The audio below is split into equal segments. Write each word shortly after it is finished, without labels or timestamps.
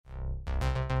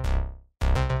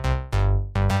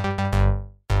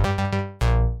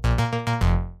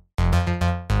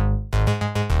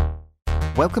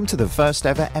Welcome to the first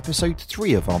ever episode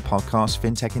 3 of our podcast,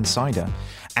 FinTech Insider.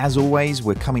 As always,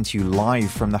 we're coming to you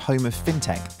live from the home of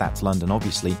FinTech, that's London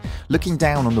obviously, looking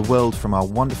down on the world from our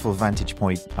wonderful vantage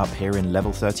point up here in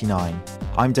level 39.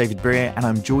 I'm David Breer and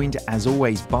I'm joined as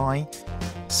always by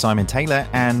Simon Taylor,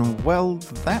 and well,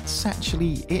 that's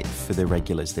actually it for the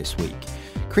regulars this week.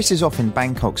 Chris is off in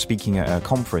Bangkok speaking at a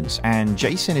conference, and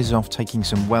Jason is off taking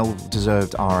some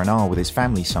well-deserved R&R with his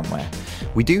family somewhere.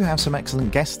 We do have some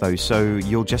excellent guests though, so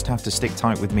you'll just have to stick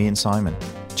tight with me and Simon.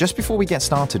 Just before we get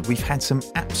started, we've had some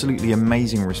absolutely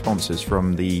amazing responses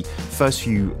from the first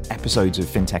few episodes of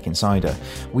FinTech Insider.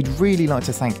 We'd really like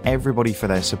to thank everybody for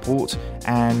their support,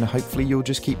 and hopefully you'll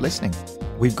just keep listening.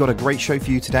 We've got a great show for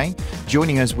you today.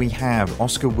 Joining us, we have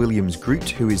Oscar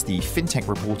Williams-Groot, who is the FinTech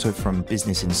reporter from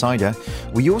Business Insider.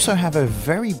 We also have a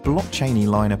very blockchainy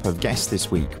lineup of guests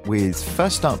this week, with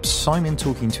first up, Simon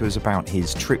talking to us about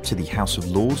his trip to the House of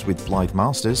Lords with Blythe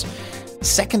Masters.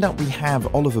 Second up, we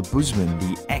have Oliver Busman,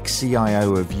 the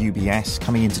ex-CIO of UBS,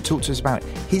 coming in to talk to us about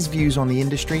his views on the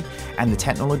industry and the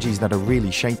technologies that are really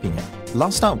shaping it.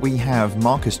 Last up, we have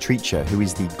Marcus Treacher, who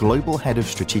is the Global Head of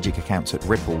Strategic Accounts at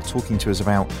Ripple, talking to us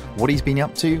about what he's been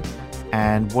up to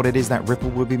and what it is that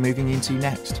Ripple will be moving into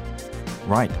next.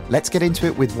 Right, let's get into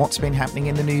it with what's been happening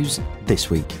in the news this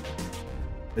week.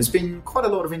 There's been quite a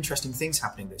lot of interesting things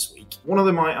happening this week. One of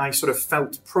them I sort of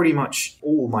felt pretty much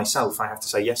all myself, I have to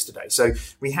say, yesterday. So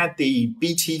we had the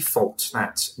BT fault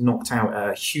that knocked out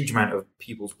a huge amount of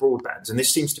people's broadbands, and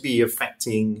this seems to be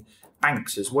affecting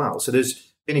banks as well. So there's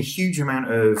been a huge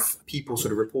amount of people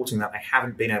sort of reporting that they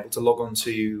haven't been able to log on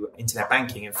to internet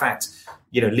banking. In fact,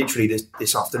 literally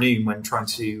this afternoon when trying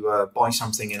to buy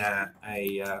something in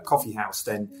a coffee house,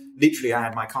 then literally I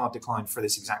had my card declined for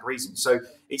this exact reason. So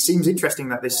it seems interesting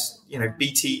that this,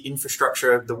 BT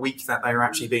infrastructure, the week that they are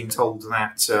actually being told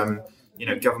that,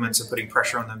 governments are putting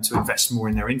pressure on them to invest more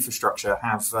in their infrastructure,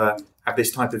 have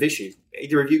this type of issue.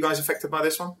 Either of you guys affected by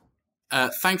this one?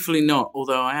 Thankfully not,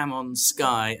 although I am on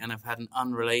Sky and I've had an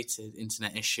unrelated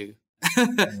internet issue.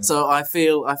 So I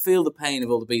feel the pain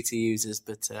of all the BT users,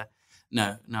 but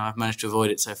no, I've managed to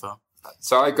avoid it so far.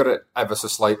 So I got it ever so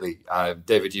slightly.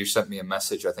 David, you sent me a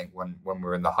message, I think, when we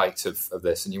were in the height of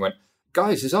this, and you went,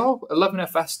 guys, is our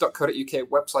 11fs.co.uk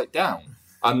website down?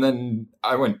 And then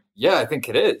I went, yeah, I think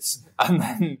it is. And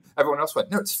then everyone else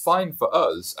went, no, it's fine for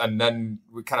us. And then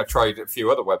we kind of tried a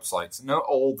few other websites. No,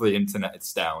 all the internet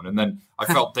is down. And then I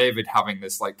felt David having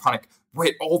this panic.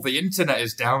 Wait, all the internet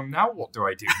is down. Now what do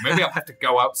I do? Maybe I'll have to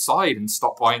go outside and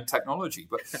stop buying technology.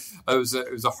 But it was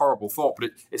a horrible thought. But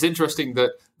it's interesting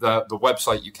that the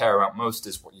website you care about most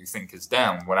is what you think is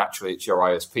down, when actually it's your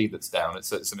ISP that's down.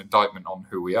 It's an indictment on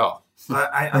who we are.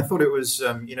 I thought it was,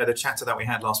 the chatter that we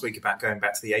had last week about going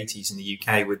back to the 80s in the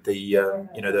UK with the,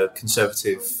 the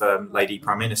Conservative lady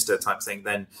Prime Minister type thing,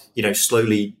 then,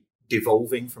 slowly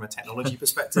devolving from a technology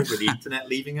perspective with the internet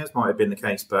leaving us might have been the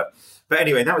case. But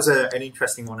anyway, that was an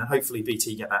interesting one, and hopefully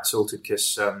BT get that sorted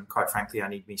because, quite frankly, I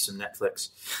need me some Netflix.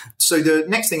 So the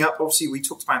next thing up, obviously, we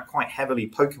talked about quite heavily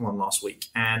Pokemon last week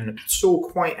and saw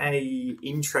quite a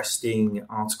interesting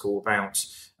article about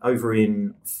over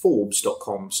in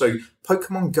Forbes.com. So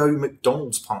Pokemon Go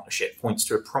McDonald's partnership points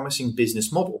to a promising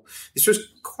business model. This was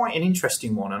quite an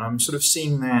interesting one, and I'm sort of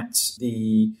seeing that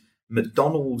the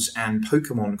McDonald's and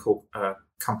Pokemon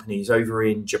companies over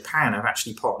in Japan have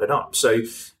actually partnered up. So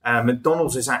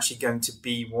McDonald's is actually going to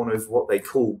be one of what they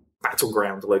call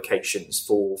battleground locations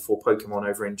for Pokemon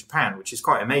over in Japan, which is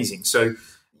quite amazing. So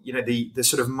the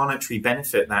sort of monetary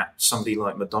benefit that somebody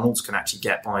like McDonald's can actually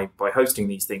get by hosting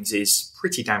these things is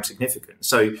pretty damn significant.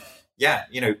 So yeah,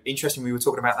 interesting. We were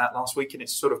talking about that last week and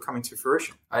it's sort of coming to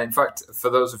fruition. In fact, for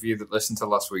those of you that listened to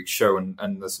last week's show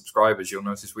and the subscribers, you'll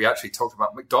notice we actually talked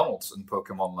about McDonald's and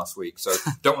Pokemon last week. So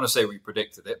don't want to say we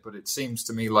predicted it, but it seems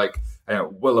to me like,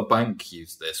 will a bank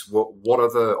use this? What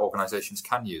other organizations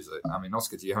can use it? I mean,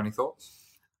 Oscar, do you have any thoughts?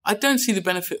 I don't see the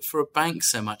benefit for a bank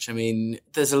so much. I mean,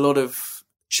 there's a lot of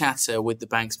chatter with the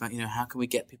banks about, how can we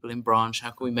get people in branch? How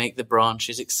can we make the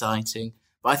branches exciting?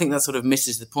 But I think that sort of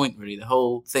misses the point, really. The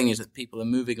whole thing is that people are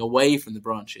moving away from the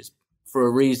branches for a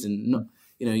reason.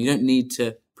 You don't need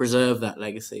to preserve that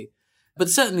legacy. But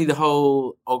certainly the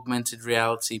whole augmented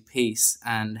reality piece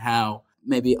and how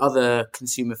maybe other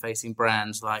consumer-facing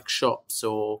brands like shops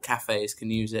or cafes can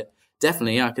use it,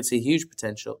 definitely, I could see huge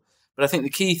potential. But I think the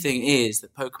key thing is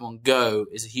that Pokemon Go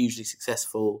is a hugely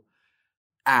successful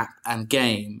app and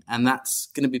game, and that's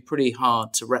going to be pretty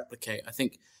hard to replicate. I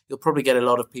think you'll probably get a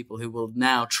lot of people who will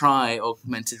now try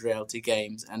augmented reality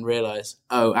games and realize,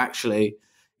 oh, actually,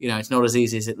 it's not as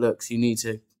easy as it looks. You need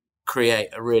to create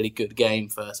a really good game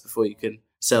first before you can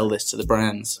sell this to the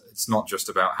brands. It's not just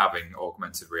about having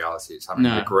augmented reality. It's having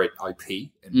a great IP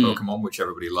in Pokemon, which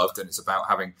everybody loved. And it's about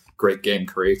having great game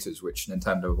creators, which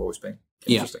Nintendo have always been.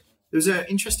 Interesting. There's an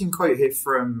interesting quote here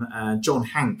from John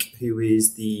Hank, who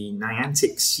is the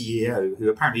Niantic CEO, who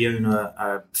apparently own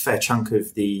a fair chunk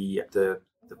of the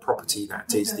property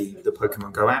that is the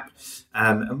Pokemon Go app.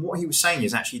 And what he was saying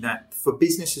is actually that for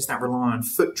businesses that rely on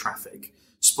foot traffic,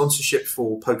 sponsorship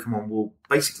for Pokemon will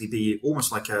basically be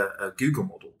almost like a Google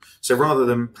model. So rather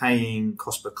than paying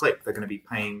cost per click, they're going to be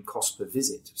paying cost per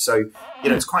visit. So,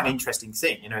 it's quite an interesting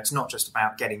thing. It's not just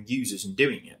about getting users and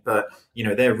doing it, but,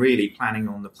 they're really planning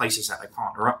on the places that they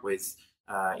partner up with,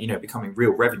 becoming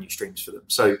real revenue streams for them.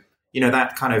 So,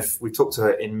 that kind of, we talked to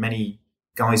it in many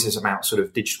guises about sort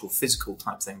of digital, physical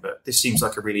type thing, but this seems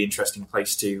like a really interesting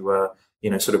place to,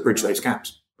 sort of bridge those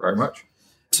gaps. Very much.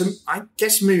 So I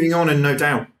guess moving on, and no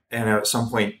doubt, at some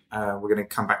point we're going to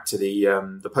come back to the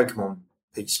Pokemon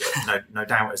piece. No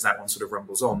doubt, as that one sort of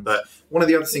rumbles on. But one of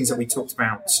the other things that we talked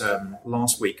about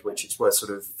last week, which it's worth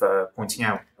sort of pointing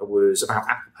out, was about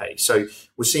Apple Pay. So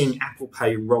we're seeing Apple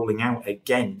Pay rolling out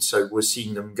again. So we're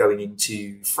seeing them going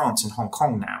into France and Hong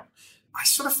Kong now. I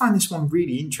sort of find this one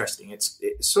really interesting. It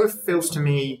sort of feels to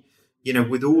me,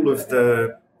 with all of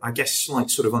the, I guess, slight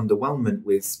sort of underwhelmment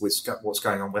with what's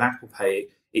going on with Apple Pay,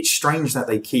 it's strange that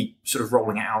they keep sort of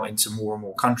rolling it out into more and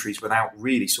more countries without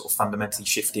really sort of fundamentally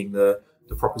shifting the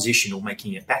proposition or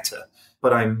making it better.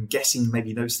 But I'm guessing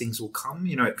maybe those things will come.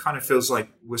 It kind of feels like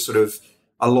we're sort of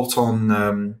a lot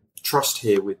on trust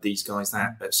here with these guys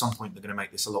that at some point they're going to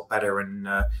make this a lot better and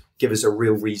give us a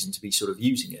real reason to be sort of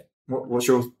using it. What's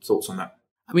your thoughts on that?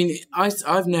 I mean,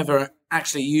 I've never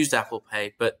actually used Apple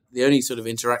Pay, but the only sort of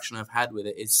interaction I've had with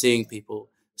it is seeing people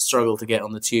struggle to get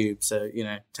on the tube. So,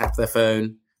 tap their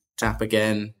phone, tap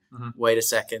again, wait a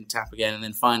second, tap again, and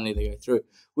then finally they go through,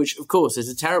 which, of course, is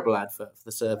a terrible advert for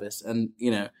the service. And,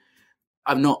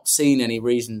 I've not seen any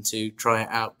reason to try it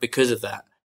out because of that.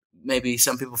 Maybe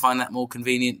some people find that more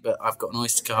convenient, but I've got an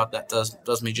Oyster card that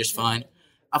does me just fine.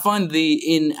 I find the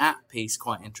in-app piece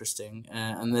quite interesting,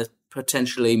 and there's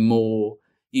potentially more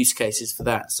use cases for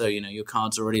that. So, your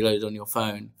card's already loaded on your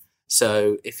phone.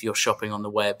 So if you're shopping on the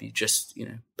web, you just,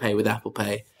 pay with Apple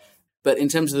Pay. But in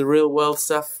terms of the real world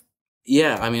stuff,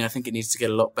 I think it needs to get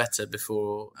a lot better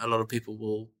before a lot of people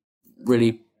will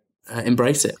really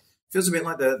embrace it. Feels a bit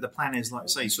like the plan is, like I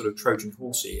say, sort of Trojan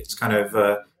horsey. It's kind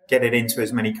of get it into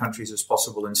as many countries as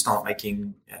possible and start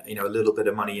making a little bit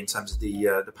of money in terms of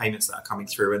the payments that are coming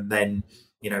through, and then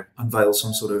unveil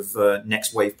some sort of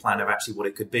next wave plan of actually what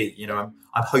it could be.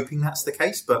 I'm hoping that's the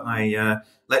case, but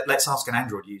let's ask an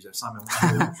Android user, Simon.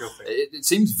 It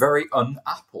seems very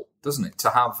un-Apple, doesn't it, to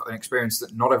have an experience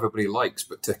that not everybody likes,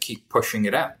 but to keep pushing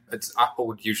it out. Apple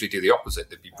would usually do the opposite.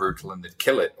 They'd be brutal and they'd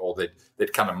kill it, or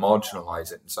they'd kind of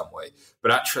marginalize it in some way.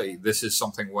 But actually, this is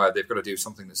something where they've got to do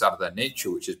something that's out of their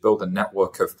nature, which is build a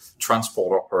network of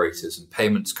transport operators and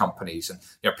payments companies and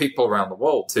people around the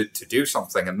world to do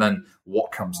something. And then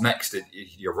what comes next,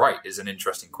 you're right, is an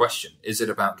interesting question. Is it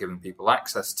about giving people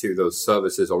access to those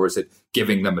services, or is it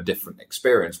giving them a different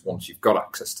experience once you've got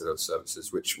access to those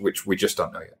services, which we just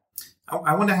don't know yet?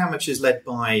 I wonder how much is led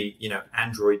by,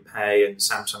 Android Pay and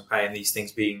Samsung Pay and these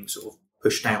things being sort of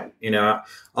pushed out.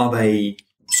 Are they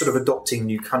sort of adopting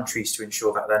new countries to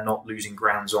ensure that they're not losing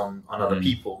grounds on other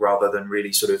people, rather than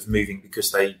really sort of moving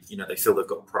because they feel they've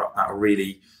got a product that will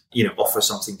really, offer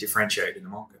something differentiated in the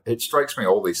market? It strikes me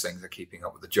all these things are keeping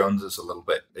up with the Joneses a little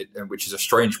bit, which is a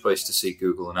strange place to see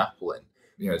Google and Apple in.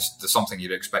 It's something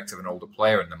you'd expect of an older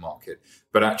player in the market.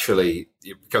 But actually,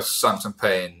 because Samsung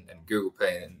Pay and Google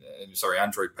Pay and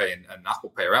Android Pay and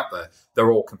Apple Pay are out there,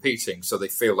 they're all competing. So they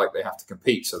feel like they have to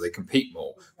compete, so they compete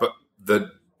more. But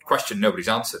the question nobody's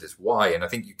answered is why. And I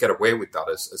think you get away with that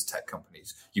as tech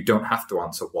companies. You don't have to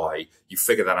answer why. You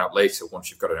figure that out later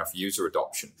once you've got enough user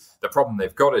adoption. The problem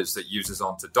they've got is that users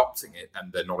aren't adopting it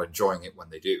and they're not enjoying it when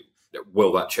they do.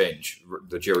 Will that change?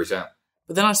 The jury's out.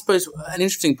 But then I suppose an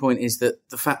interesting point is that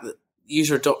the fact that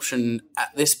user adoption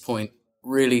at this point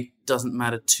really doesn't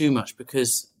matter too much,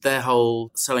 because their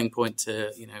whole selling point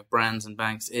to, brands and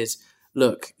banks is,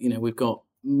 look, we've got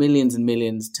millions and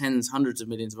millions, tens, hundreds of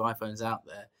millions of iPhones out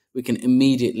there. We can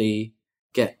immediately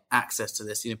get access to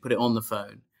this, put it on the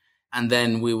phone, and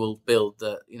then we will build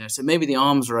so maybe the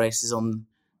arms race is on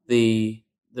the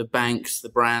banks, the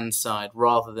brand side,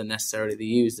 rather than necessarily the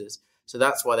users. So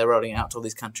that's why they're rolling it out to all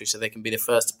these countries, so they can be the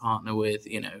first to partner with,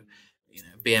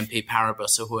 BNP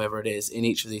Paribas or whoever it is in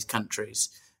each of these countries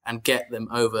and get them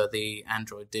over the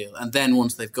Android deal. And then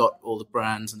once they've got all the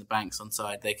brands and the banks on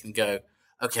side, they can go,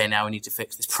 okay, now we need to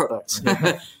fix this product.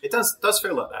 It does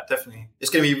feel like that, definitely. It's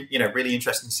going to be, really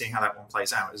interesting seeing how that one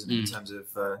plays out, isn't it, in terms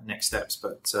of next steps.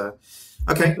 But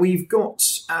okay, we've got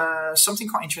something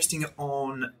quite interesting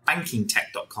on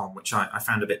bankingtech.com, which I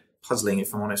found a bit puzzling,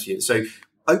 if I'm honest with you. So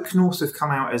Oak North have come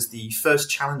out as the first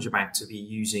challenger bank to be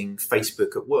using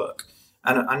Facebook at work.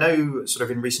 And I know sort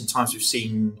of in recent times we've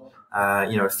seen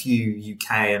a few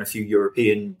UK and a few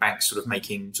European banks sort of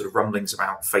making sort of rumblings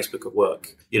about Facebook at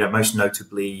work. Most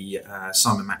notably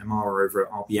Simon McNamara over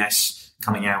at RBS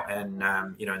coming out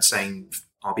and saying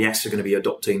RBS are going to be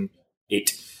adopting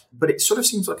it. But it sort of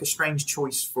seems like a strange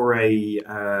choice for a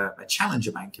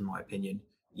challenger bank, in my opinion.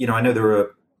 I know there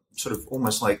are sort of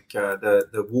almost like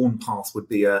the worn path would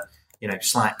be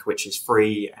Slack, which is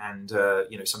free, and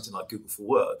something like Google for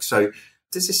Work. So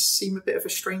does this seem a bit of a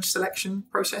strange selection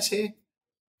process here?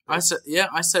 I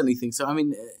certainly think so. I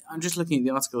mean, I'm just looking at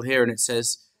the article here, and it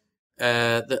says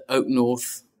that Oak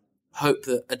North hope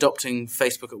that adopting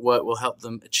Facebook at work will help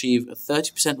them achieve a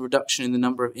 30% reduction in the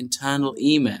number of internal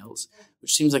emails,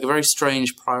 which seems like a very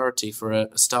strange priority for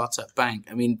a startup bank.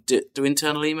 I mean, do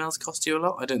internal emails cost you a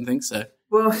lot? I don't think so.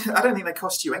 Well, I don't think they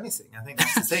cost you anything. I think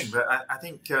that's the thing. But I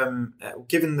think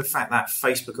given the fact that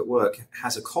Facebook at work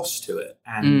has a cost to it,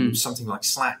 and something like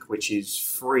Slack, which is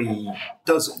free,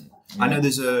 doesn't. I know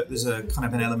there's a kind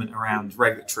of an element around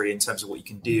regulatory in terms of what you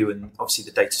can do, and obviously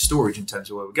the data storage in terms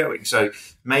of where we're going. So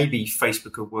maybe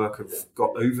Facebook at work have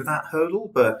got over that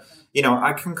hurdle. But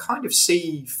I can kind of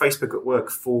see Facebook at work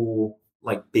for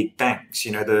like big banks.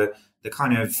 The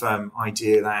kind of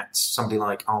idea that somebody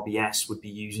like RBS would be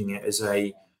using it as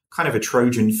a kind of a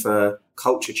Trojan for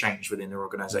culture change within their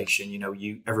organization.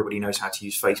 Everybody knows how to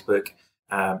use Facebook.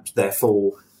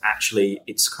 Therefore, actually,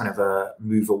 it's kind of a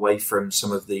move away from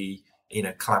some of the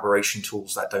collaboration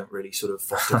tools that don't really sort of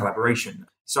foster collaboration.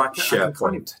 So I can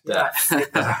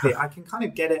kind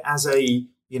of get it as a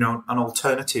an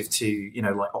alternative to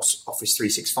like Office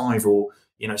 365 or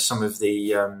some of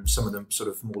them sort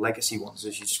of more legacy ones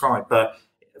as you described. But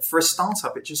for a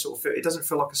startup, it just sort of it doesn't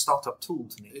feel like a startup tool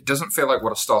to me. It doesn't feel like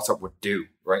what a startup would do,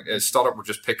 right? A startup would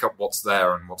just pick up what's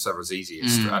there and whatever's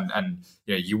easiest. And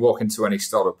you walk into any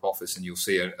startup office and you'll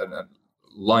see a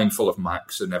line full of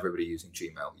Macs and everybody using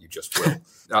Gmail. You just will.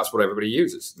 That's what everybody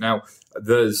uses. Now,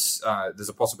 there's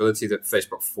a possibility that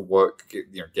Facebook for Work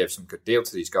gave some good deal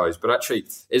to these guys. But actually,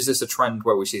 is this a trend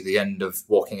where we see the end of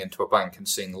walking into a bank and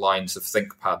seeing lines of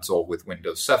ThinkPads all with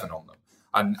Windows 7 on them?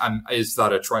 And is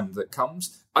that a trend that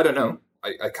comes? I don't know.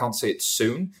 I can't say it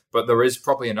soon, but there is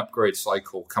probably an upgrade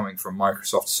cycle coming from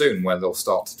Microsoft soon where they'll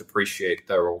start to depreciate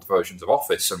their old versions of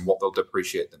Office, and what they'll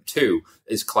depreciate them to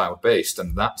is cloud-based,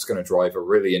 and that's going to drive a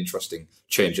really interesting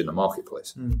change in the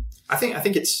marketplace. I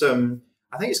think it's going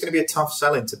to be a tough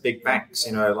sell into big banks.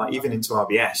 Like even into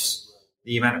RBS,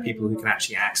 the amount of people who can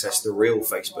actually access the real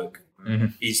Facebook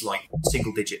is like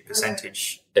single-digit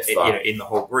percentage, in the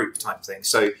whole group type thing.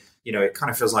 So. It kind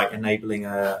of feels like enabling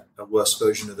a worse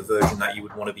version of the version that you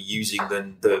would want to be using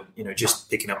than the, just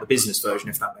picking up the business version,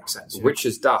 if that makes sense. Which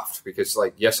is daft because,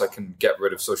 yes, I can get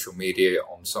rid of social media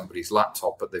on somebody's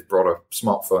laptop, but they've brought a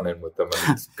smartphone in with them,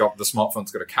 and the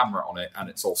smartphone's got a camera on it,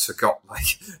 and it's also got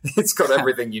it's got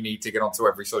everything you need to get onto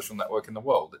every social network in the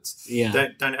world.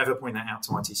 Don't ever point that out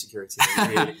to IT security.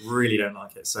 They really don't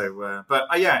like it. So,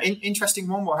 interesting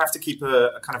one. We'll have to keep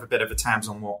a kind of a bit of a tabs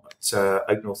on what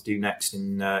Oak North do next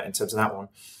in terms of that one.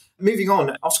 Moving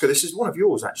on, Oscar, this is one of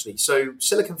yours actually. So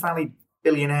Silicon Valley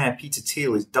billionaire Peter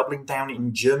Thiel is doubling down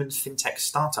in German fintech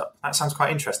startup. That sounds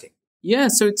quite interesting. Yeah,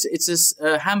 so it's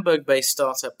a Hamburg-based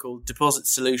startup called Deposit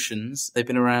Solutions. They've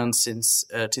been around since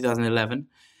 2011.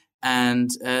 And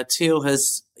Thiel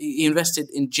he invested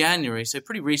in January, so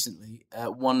pretty recently,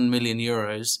 1 million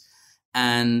euros.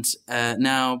 And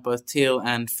now both Thiel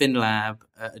and FinLab,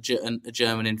 a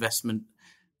German investment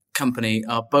company,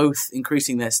 are both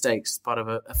increasing their stakes as part of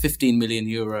a 15 million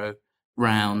euro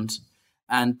round.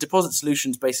 And Deposit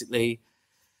Solutions basically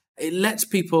it lets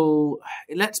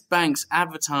banks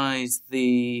advertise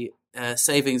the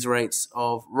savings rates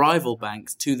of rival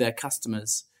banks to their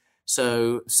customers.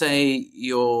 So say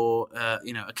you're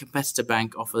a competitor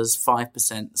bank offers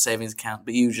 5% savings account,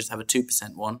 but you just have a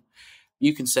 2% one.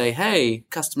 You can say, hey,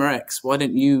 customer X, why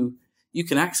don't you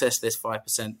can access this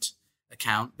 5%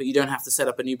 account, but you don't have to set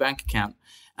up a new bank account.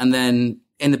 And then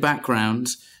in the background,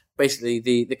 basically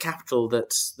the capital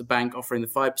that the bank offering the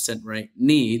 5% rate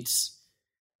needs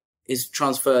is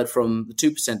transferred from the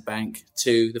 2% bank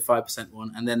to the 5%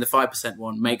 one. And then the 5%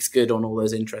 one makes good on all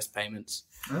those interest payments.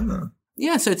 Oh.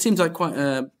 Yeah, so it seems like quite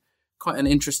an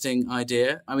interesting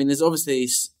idea. I mean, there's obviously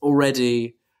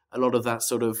already a lot of that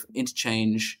sort of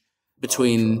interchange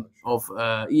between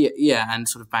and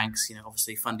sort of banks,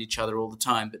 obviously fund each other all the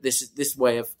time. But this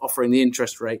way of offering the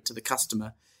interest rate to the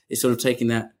customer is sort of taking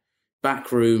that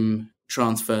backroom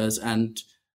transfers and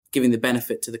giving the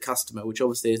benefit to the customer, which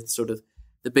obviously is sort of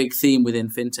the big theme within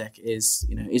fintech is,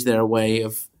 is there a way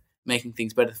of making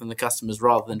things better for the customers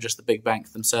rather than just the big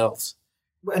banks themselves?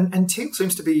 And Teal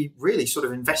seems to be really sort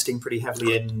of investing pretty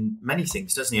heavily in many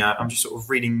things, doesn't he? I'm just sort of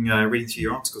reading through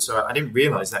your article, so I didn't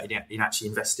realise that he'd actually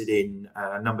invested in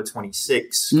Number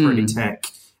 26,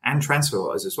 Creditech, and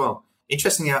TransferWise as well.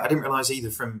 Interestingly, I didn't realise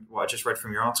either from what I just read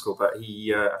from your article, but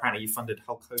he apparently funded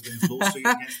Hulk Hogan's lawsuit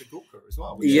against the Gawker as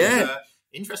well, which is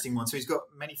interesting one. So he's got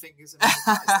many fingers and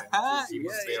many thighs. He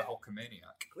must be a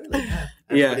Hulkamaniac. Clearly,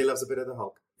 everybody loves a bit of the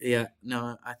Hulk. Yeah,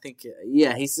 no, I think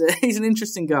he's an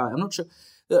interesting guy. I'm not sure.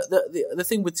 The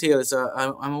thing with Teal is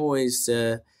I'm always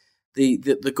the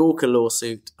Gawker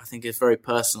lawsuit. I think is very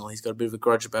personal. He's got a bit of a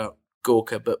grudge about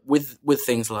Gawker, but with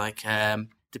things like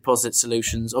deposit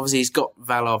solutions. Obviously, he's got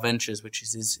Valar Ventures, which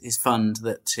is his fund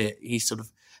that he sort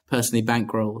of personally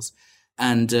bankrolls,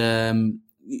 and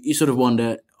you sort of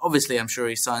wonder. Obviously, I'm sure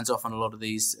he signs off on a lot of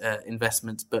these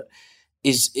investments, but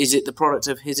is it the product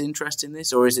of his interest in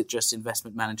this, or is it just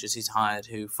investment managers he's hired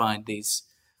who find these?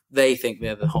 They think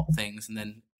they're the hot things and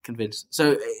then convince.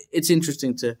 So it's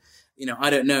interesting to, I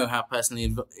don't know how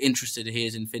personally interested he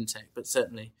is in fintech, but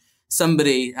certainly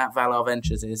somebody at Valar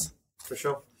Ventures is. For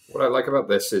sure. What I like about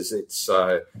this is it's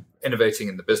innovating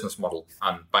in the business model,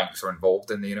 and banks are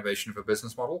involved in the innovation of a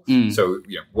business model. So,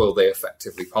 will they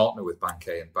effectively partner with Bank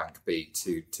A and Bank B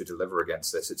to deliver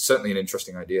against this? It's certainly an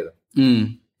interesting idea.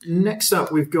 Next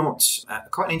up, we've got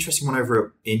quite an interesting one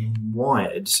over in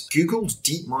Wired. Google's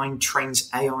DeepMind trains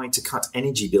AI to cut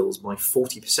energy bills by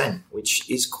 40%, which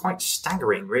is quite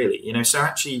staggering, really. So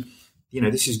actually,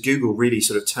 this is Google really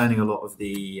sort of turning a lot of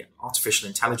the artificial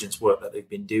intelligence work that they've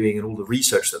been doing and all the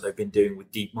research that they've been doing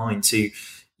with DeepMind to,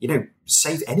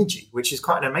 save energy, which is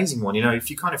quite an amazing one. If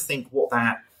you kind of think what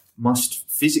that must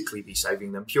physically be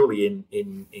saving them purely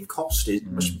in cost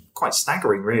is quite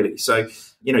staggering, really. So,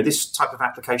 this type of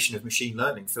application of machine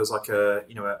learning feels like a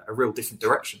real different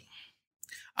direction.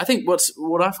 I think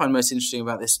what I find most interesting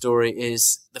about this story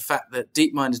is the fact that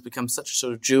DeepMind has become such a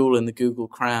sort of jewel in the Google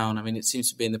crown. I mean, it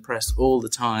seems to be in the press all the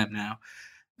time now.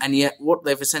 And yet what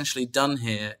they've essentially done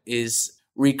here is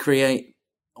recreate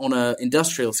on an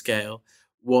industrial scale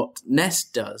what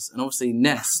Nest does. And obviously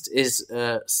Nest is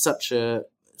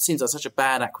seems like such a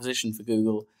bad acquisition for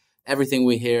Google. Everything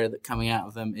we hear that coming out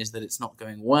of them is that it's not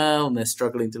going well and they're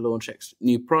struggling to launch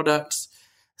new products.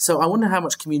 So I wonder how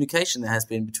much communication there has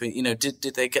been between,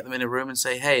 did they get them in a room and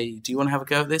say, hey, do you want to have a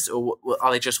go at this? Or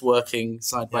are they just working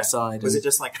side by side? Was it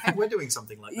just like, hey, we're doing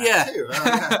something like that too?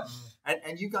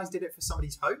 And you guys did it for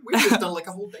somebody's home? We've just done like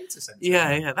a whole data center.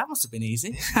 Yeah, that must have been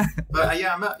easy. But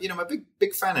I'm a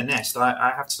big fan of Nest.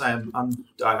 I have to say,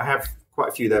 I have quite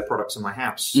a few of their products in my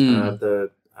house. The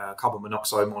carbon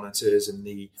monoxide monitors and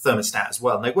the thermostat as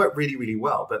well. And they work really, really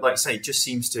well. But like I say, it just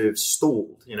seems to have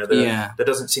stalled. There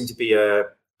doesn't seem to be a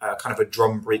kind of a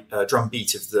drum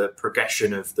beat of the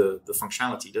progression of the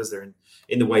functionality, does there?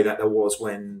 In the way that there was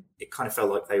when it kind of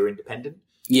felt like they were independent.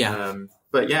 Yeah.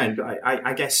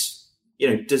 I guess,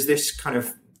 does this kind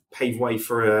of pave way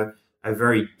for a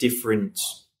very different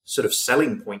sort of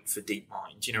selling point for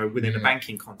DeepMind? Within a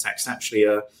banking context, actually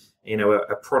a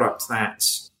product that,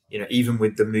 even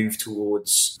with the move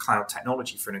towards cloud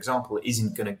technology, for an example, it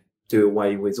isn't going to do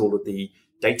away with all of the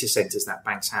data centers that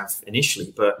banks have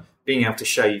initially, but being able to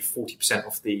shave 40%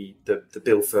 off the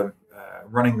bill for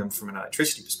running them from an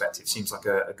electricity perspective seems like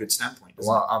a good standpoint.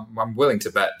 Well, I'm willing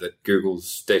to bet that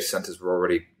Google's data centers were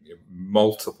already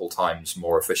multiple times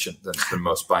more efficient than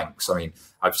most banks. I mean,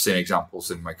 I've seen examples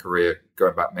in my career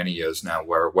going back many years now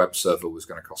where a web server was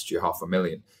going to cost you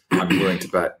 $500,000. I'm willing to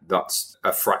bet that's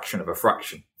a fraction of a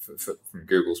fraction from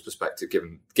Google's perspective,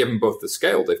 given both the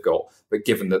scale they've got, but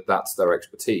given that that's their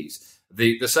expertise.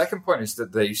 The second point is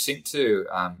that they seem to,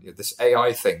 this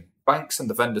AI thing, banks and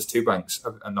the vendors to banks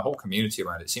and the whole community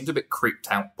around it seems a bit creeped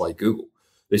out by Google.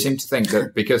 They seem to think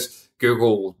that because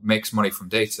Google makes money from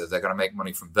data, they're going to make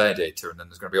money from their data, and then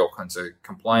there's going to be all kinds of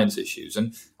compliance issues.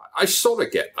 And I sort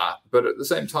of get that, but at the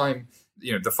same time,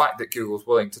 the fact that Google's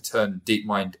willing to turn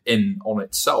DeepMind in on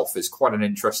itself is quite an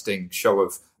interesting show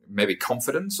of maybe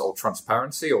confidence or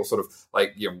transparency, or sort of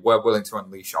like, we're willing to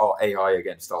unleash our AI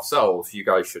against ourselves. You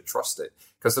guys should trust it.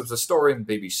 Because there was a story in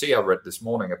the BBC I read this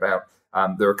morning about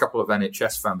there are a couple of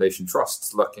NHS Foundation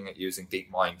trusts looking at using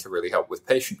DeepMind to really help with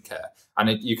patient care.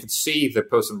 And you could see the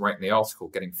person writing the article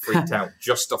getting freaked out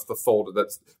just off the thought of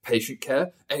that patient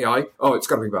care, AI, oh, it's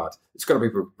got to be bad. It's got to be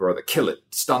brother, kill it,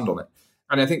 stand on it.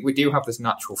 And I think we do have this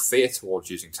natural fear towards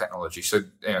using technology. So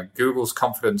Google's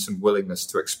confidence and willingness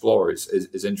to explore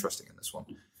is interesting in this one.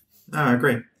 No, I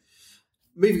agree.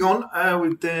 Moving on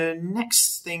with the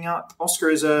next thing up, Oscar,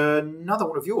 is another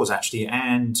one of yours, actually,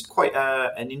 and quite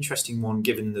an interesting one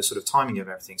given the sort of timing of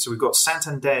everything. So we've got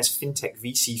Santander's fintech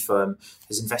VC firm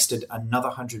has invested another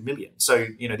 100 million. So,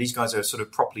 these guys are sort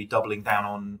of properly doubling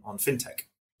down on fintech.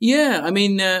 Yeah, I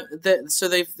mean, so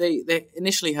they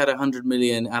initially had 100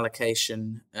 million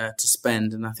allocation to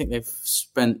spend, and I think they've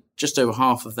spent just over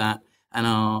half of that and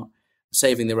are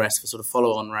saving the rest for sort of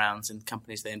follow-on rounds in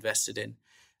companies they invested in.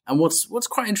 And what's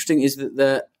quite interesting is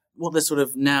that what they're sort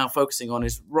of now focusing on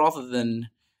is, rather than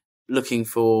looking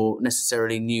for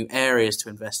necessarily new areas to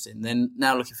invest in, they're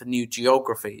now looking for new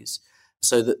geographies.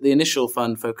 So that the initial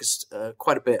fund focused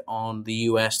quite a bit on the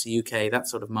US, the UK, that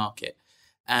sort of market.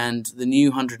 And the new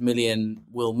 100 million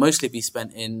will mostly be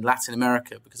spent in Latin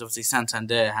America, because obviously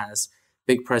Santander has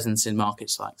big presence in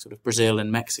markets like sort of Brazil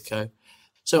and Mexico.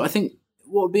 So I think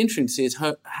what would be interesting to see is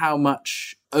how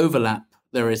much overlap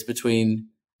there is between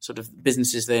sort of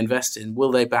businesses they invest in.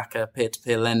 Will they back a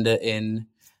peer-to-peer lender in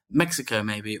Mexico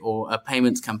maybe, or a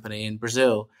payments company in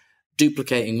Brazil,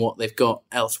 duplicating what they've got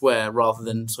elsewhere rather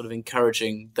than sort of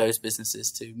encouraging those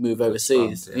businesses to move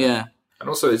overseas? Yeah. And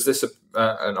also, is this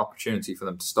an opportunity for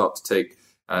them to start to take,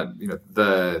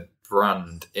 their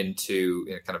brand into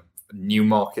kind of new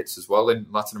markets as well in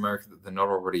Latin America that they're not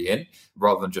already in,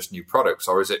 rather than just new products?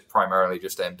 Or is it primarily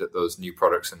just aimed at those new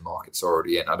products and markets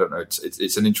already in? I don't know.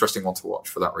 It's an interesting one to watch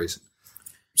for that reason.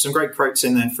 Some great quotes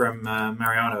in there from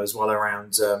Mariano as well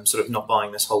around sort of not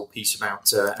buying this whole piece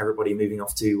about everybody moving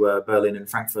off to Berlin and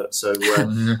Frankfurt. So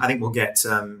I think we'll get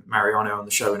Mariano on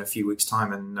the show in a few weeks'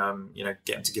 time, and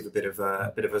get him to give a bit of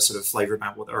a sort of flavour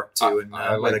about what they're up to and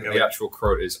where they're going. The actual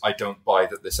quote is, "I don't buy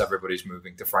that this everybody's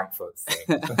moving to Frankfurt thing."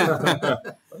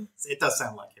 It does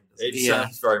sound like him. It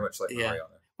sounds very much like Mariano.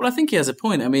 Well, I think he has a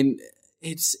point. I mean,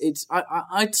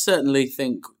 I'd certainly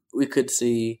think we could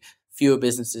see fewer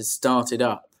businesses started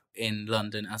up in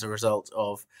London as a result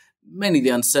of mainly the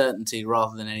uncertainty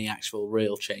rather than any actual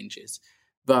real changes.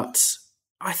 But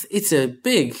it's a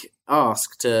big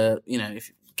ask to, if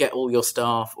you get all your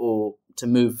staff or to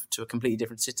move to a completely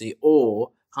different city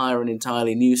or hire an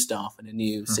entirely new staff in a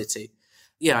new city.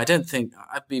 Yeah,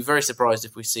 I'd be very surprised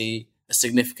if we see a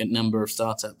significant number of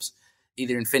startups,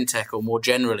 either in fintech or more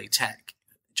generally tech,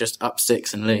 just up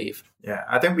sticks and leave. Yeah,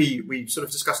 I think we sort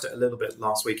of discussed it a little bit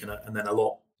last week and then a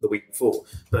lot the week before.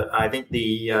 But I think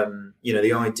the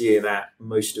idea that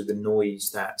most of the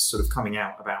noise that's sort of coming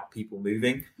out about people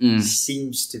moving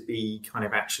seems to be kind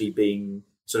of actually being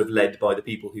sort of led by the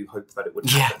people who hope that it would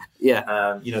happen.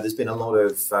 Yeah. There's been a lot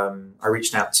of I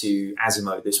reached out to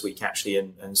Asimo this week actually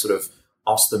and sort of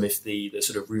asked them if the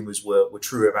sort of rumours were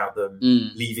true about them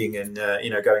leaving and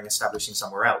going establishing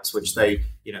somewhere else, which they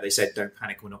said, don't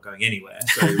panic, we're not going anywhere.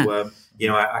 So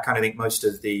I kind of think most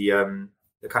of the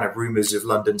kind of rumours of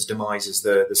London's demise as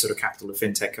the sort of capital of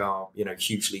fintech are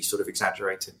hugely sort of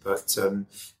exaggerated. But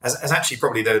as actually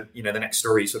probably the next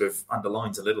story sort of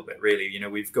underlines a little bit really,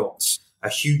 we've got a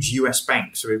huge US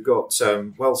bank. So we've got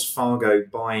Wells Fargo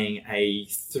buying a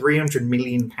 £300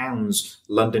 million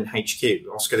London HQ.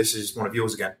 Oscar, this is one of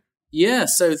yours again. Yeah,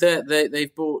 so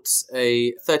they've bought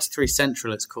a 33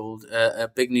 Central, it's called,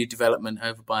 a big new development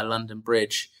over by London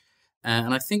Bridge.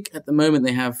 And I think at the moment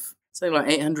they have something like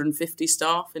 850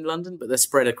 staff in London, but they're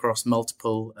spread across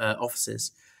multiple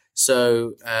offices.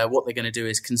 So what they're going to do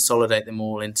is consolidate them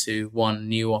all into one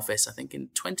new office. I think in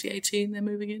 2018 they're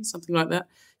moving in, something like that.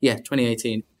 Yeah,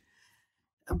 2018.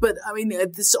 But I mean,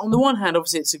 this, on the one hand,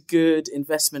 obviously it's a good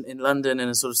investment in London and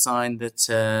a sort of sign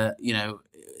that,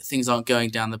 things aren't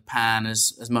going down the pan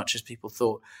as much as people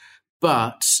thought.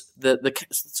 But the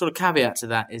sort of caveat to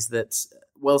that is that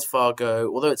Wells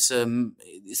Fargo, although it's the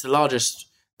largest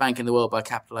bank in the world by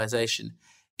capitalization,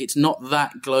 it's not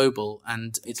that global,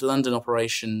 and its London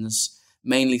operations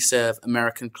mainly serve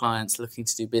American clients looking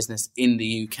to do business in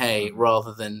the UK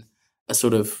rather than a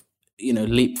sort of,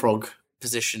 leapfrog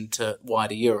position to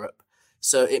wider Europe.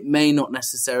 So it may not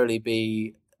necessarily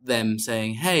be them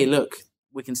saying, hey, look,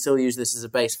 we can still use this as a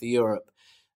base for Europe.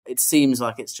 It seems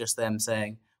like it's just them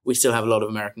saying, we still have a lot of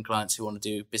American clients who want to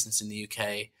do business in the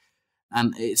UK.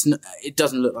 And it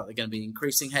doesn't look like they're going to be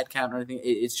increasing headcount or anything.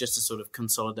 It's just a sort of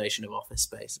consolidation of office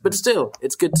space. But still,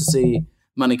 it's good to see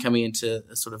money coming into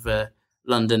a sort of a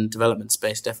London development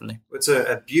space, definitely. It's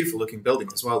a beautiful looking building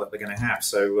as well that they're going to have.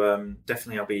 So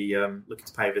definitely I'll be looking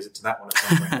to pay a visit to that one at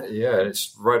some point. Yeah,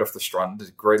 it's right off the Strand.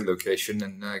 It's a great location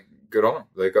and good on them.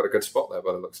 They've got a good spot there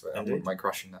by the looks of it. Indeed. I wouldn't mind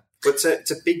crashing there. But it's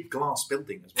a big glass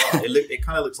building as well. It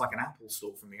kind of looks like an Apple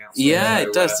store from the outside. Yeah,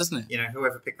 it does, doesn't it?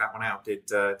 Whoever picked that one out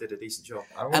did a decent job.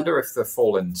 I wonder if the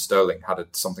fall in sterling had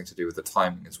something to do with the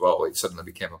timing as well. It suddenly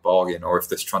became a bargain, or if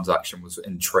this transaction was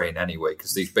in train anyway,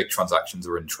 because these big transactions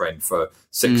are in train for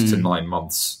 6 to 9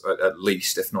 months at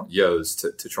least, if not years,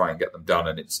 to try and get them done.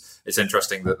 And it's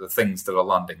interesting that the things that are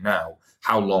landing now,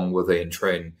 how long were they in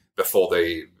train before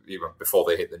they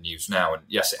hit the news now? And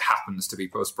yes, it happens to be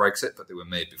post-Brexit, but they were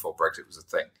made before Brexit was a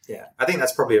thing. Yeah, I think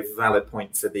that's probably a valid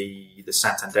point for the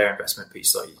Santander investment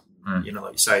piece, like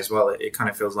you say as well. It kind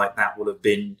of feels like that would have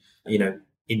been,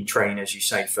 in train, as you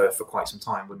say, for quite some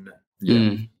time, wouldn't it?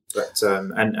 Yeah. But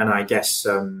and I guess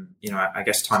I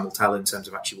guess time will tell in terms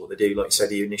of actually what they do. Like you say,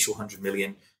 the initial 100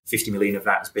 million, 50 million of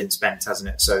that has been spent, hasn't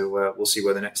it? So we'll see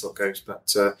where the next lot goes.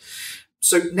 But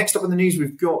so next up in the news,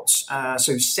 we've got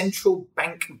central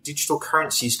bank digital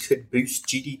currencies could boost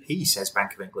GDP, says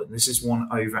Bank of England. This is one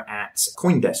over at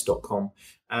Coindesk.com.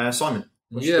 Simon,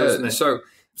 what's your thoughts on this? So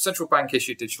central bank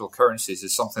issued digital currencies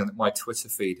is something that my Twitter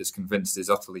feed is convinced is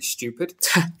utterly stupid.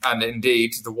 And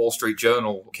indeed, the Wall Street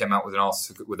Journal came out with an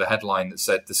article with a headline that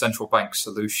said the central bank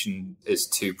solution is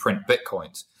to print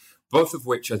bitcoins, both of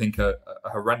which I think are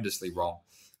horrendously wrong.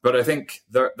 But I think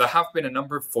there have been a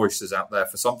number of voices out there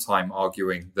for some time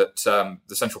arguing that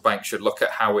the central bank should look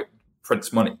at how it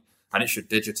prints money and it should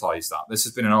digitize that. This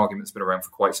has been an argument that's been around for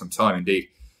quite some time. Indeed,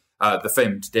 the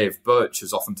famed Dave Birch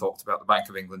has often talked about the Bank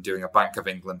of England doing a Bank of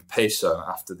England peso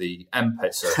after the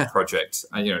M-Peso project,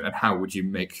 and how would you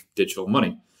make digital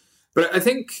money? But I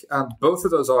think both of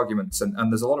those arguments, and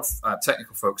there's a lot of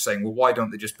technical folks saying, well, why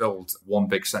don't they just build one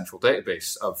big central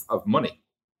database of money?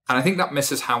 And I think that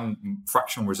misses how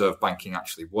fractional reserve banking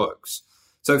actually works.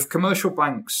 So if commercial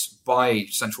banks buy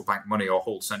central bank money or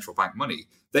hold central bank money,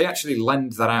 they actually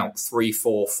lend that out 3,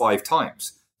 4, 5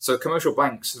 times. So commercial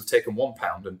banks have taken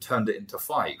 £1 and turned it into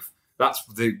 5. That's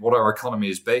what our economy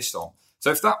is based on.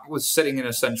 So if that was sitting in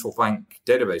a central bank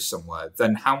database somewhere,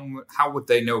 then how would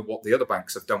they know what the other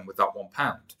banks have done with that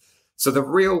 £1? So the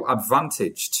real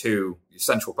advantage to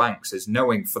central banks is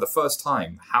knowing for the first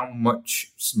time how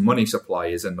much money supply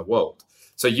is in the world.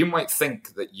 So you might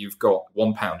think that you've got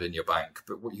 £1 in your bank,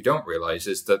 but what you don't realize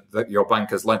is that your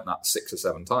bank has lent that 6 or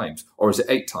 7 times, or is it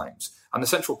 8 times? And the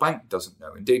central bank doesn't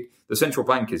know. Indeed, the central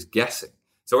bank is guessing.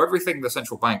 So everything the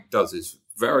central bank does is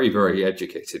very, very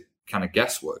educated kind of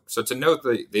guesswork. So to know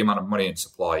the amount of money in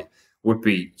supply would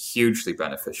be hugely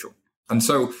beneficial. And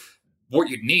so what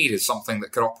you'd need is something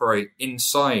that could operate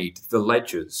inside the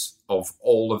ledgers of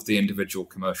all of the individual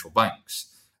commercial banks.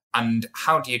 And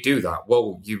how do you do that?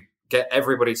 Well, you get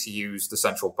everybody to use the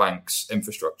central bank's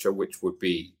infrastructure, which would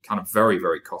be kind of very,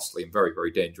 very costly and very,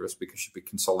 very dangerous because you'd be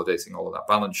consolidating all of that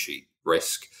balance sheet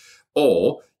risk.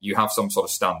 Or you have some sort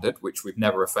of standard, which we've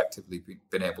never effectively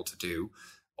been able to do.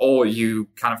 Or you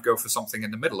kind of go for something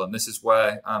in the middle. And this is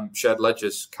where shared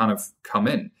ledgers kind of come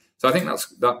in. So I think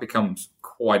that becomes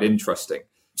quite interesting.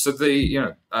 So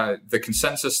the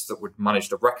consensus that would manage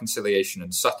the reconciliation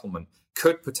and settlement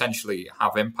could potentially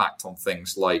have impact on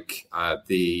things like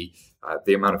the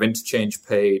amount of interchange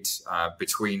paid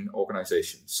between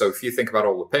organizations. So if you think about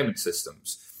all the payment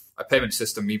systems, a payment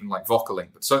system even like Vocalink,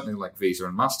 but certainly like Visa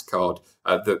and MasterCard,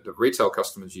 that the retail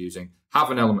customers using have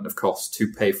an element of cost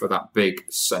to pay for that big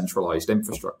centralized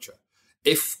infrastructure.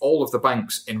 If all of the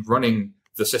banks in running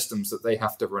the systems that they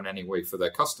have to run anyway for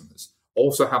their customers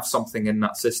also have something in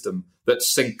that system that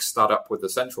syncs that up with the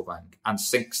central bank and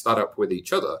syncs that up with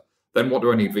each other, then what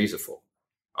do I need Visa for?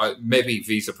 Maybe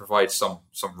Visa provides some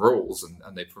rules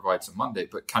and they provide some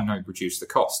mandate, but can I reduce the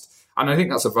cost? And I think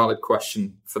that's a valid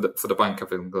question for the Bank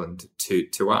of England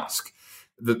to ask.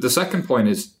 The second point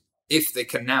is, if they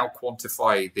can now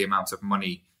quantify the amount of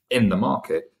money in the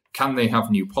market, can they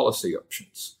have new policy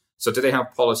options? So do they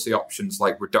have policy options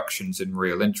like reductions in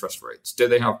real interest rates? Do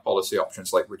they have policy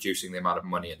options like reducing the amount of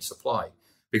money in supply?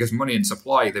 Because money in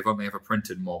supply, they've only ever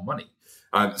printed more money.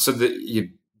 So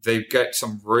they get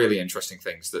some really interesting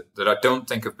things that I don't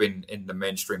think have been in the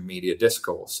mainstream media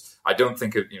discourse. I don't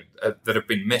think that have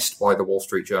been missed by the Wall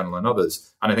Street Journal and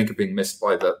others, and I think have been missed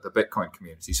by the Bitcoin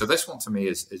community. So this one to me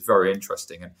is very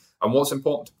interesting. And what's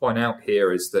important to point out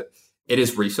here is that it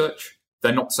is research.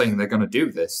 They're not saying they're going to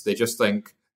do this. They just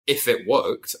think if it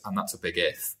worked, and that's a big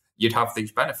if, you'd have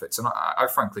these benefits. And I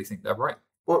frankly think they're right.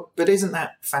 Well, but isn't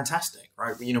that fantastic,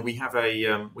 right? We have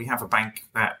a bank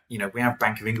that we have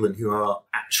Bank of England who are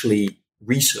actually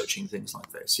researching things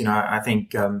like this. I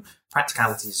think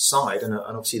practicalities aside, and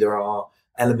obviously there are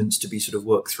elements to be sort of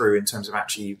worked through in terms of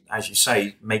actually, as you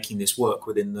say, making this work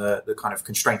within the kind of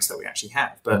constraints that we actually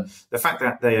have. But the fact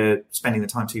that they're spending the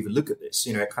time to even look at this,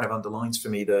 it kind of underlines for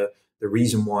me the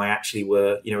reason why actually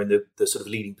we're, in the sort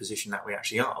of leading position that we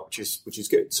actually are, which is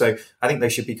good. So I think they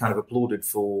should be kind of applauded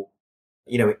for,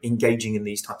 engaging in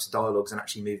these types of dialogues and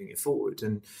actually moving it forward.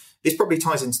 And this probably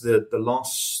ties into the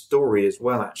last story as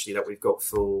well, actually, that we've got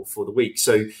for the week.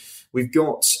 So we've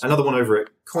got another one over at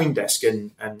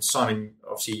CoinDesk, and Simon,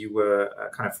 obviously you were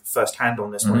kind of first hand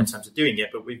on this one in terms of doing it,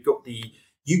 but we've got the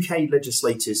UK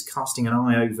legislators casting an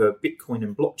eye over Bitcoin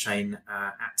and blockchain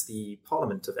at the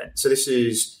Parliament event. So this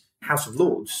is House of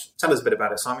Lords. Tell us a bit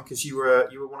about it, Simon, because you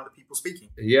were one of the people speaking.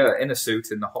 Yeah, in a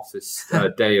suit in the hottest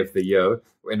day of the year,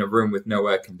 in a room with no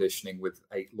air conditioning, with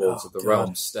 8 Lords of the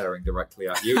Realm staring directly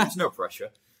at you. There's no pressure.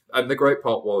 And the great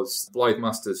part was Blythe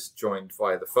Masters joined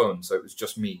via the phone, so it was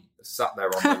just me sat there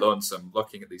on my lonesome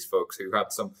looking at these folks who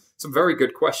had some very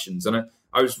good questions. And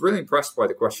I was really impressed by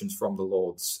the questions from the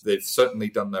Lords. They've certainly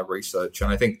done their research,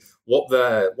 and I think what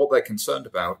they're concerned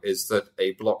about is that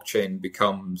a blockchain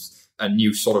becomes a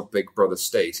new sort of big brother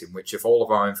state, in which if all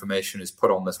of our information is put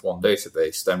on this one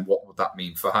database, then what would that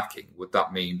mean for hacking? Would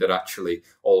that mean that actually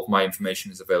all of my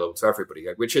information is available to everybody?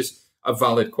 Which is a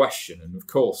valid question, and of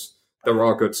course there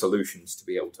are good solutions to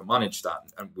be able to manage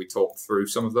that, and we talked through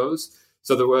some of those.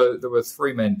 So there were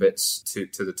 3 main bits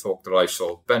to the talk that I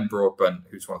saw. Ben Broadbent,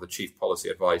 who's one of the chief policy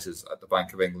advisors at the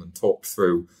Bank of England, talked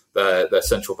through their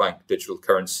central bank digital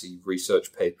currency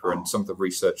research paper and some of the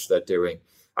research they're doing,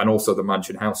 and also the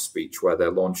Mansion House speech, where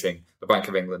the Bank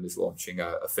of England is launching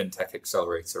a fintech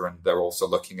accelerator, and they're also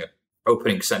looking at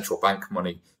opening central bank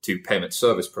money to payment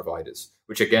service providers,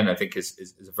 which again I think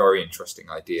is a very interesting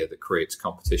idea that creates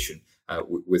competition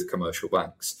with commercial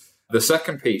banks. The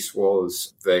second piece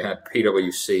was they had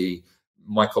PwC,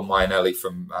 Michael Maionelli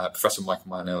Professor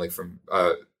Michael Maionelli from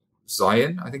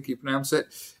Zion, I think you pronounce it,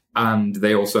 and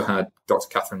they also had Dr.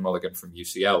 Catherine Mulligan from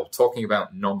UCL talking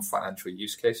about non-financial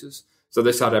use cases. So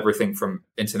this had everything from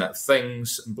Internet of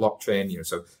Things and blockchain,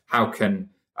 so how can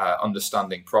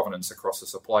understanding provenance across a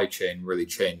supply chain really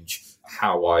change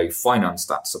how I finance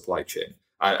that supply chain?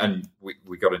 And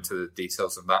we got into the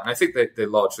details of that. And I think they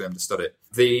largely understood it.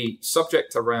 The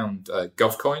subject around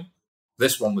GovCoin,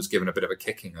 this one was given a bit of a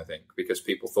kicking, I think, because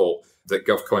people thought that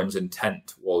GovCoin's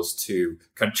intent was to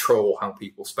control how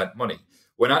people spent money,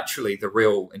 when actually the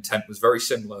real intent was very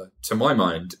similar, to my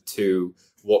mind, to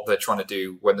what they're trying to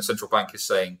do when the central bank is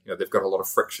saying, they've got a lot of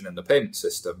friction in the payment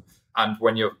system. And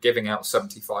when you're giving out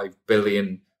 75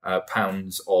 billion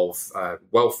pounds of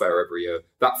welfare every year,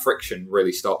 that friction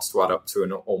really starts to add up to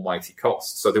an almighty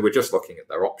cost. So they were just looking at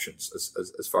their options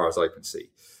as far as I can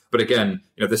see. But again,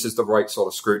 this is the right sort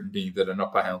of scrutiny that an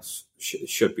upper house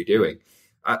should be doing.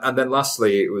 And then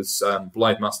lastly, it was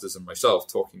Blythe Masters and myself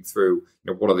talking through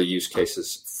what are the use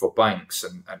cases for banks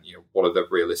and what are the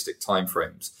realistic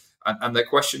timeframes. And their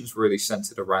questions really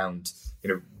centered around,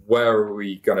 where are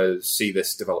we going to see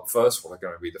this develop first? What are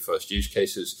going to be the first use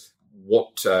cases?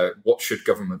 What should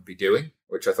government be doing?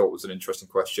 Which I thought was an interesting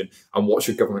question. And what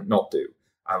should government not do?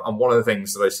 And one of the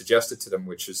things that I suggested to them,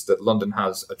 which is that London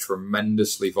has a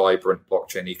tremendously vibrant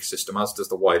blockchain ecosystem, as does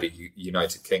the wider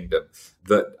United Kingdom,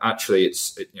 that actually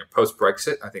it's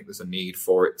post-Brexit, I think there's a need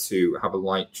for it to have a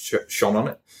light shone on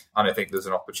it. And I think there's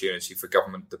an opportunity for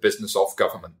government, the business of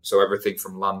government, so everything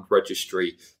from land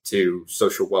registry to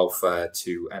social welfare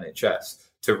to NHS,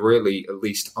 to really at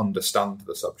least understand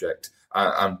the subject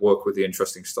and work with the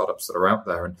interesting startups that are out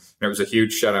there. And it was a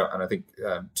huge shout out, and I think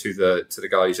to the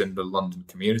guys in the London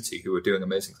community who are doing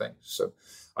amazing things. So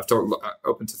I've talked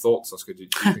open to thoughts. Oscar,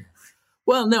 did you?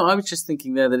 Well, no, I was just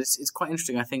thinking there that it's quite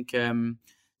interesting. I think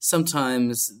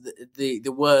sometimes the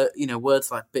word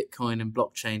words like Bitcoin and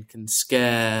blockchain can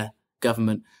scare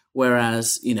government,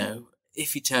 whereas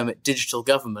if you term it digital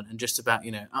government and just about,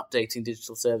 updating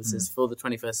digital services for the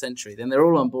 21st century, then they're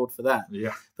all on board for that.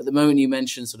 Yeah. But the moment you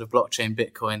mention sort of blockchain,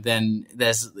 Bitcoin, then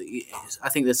I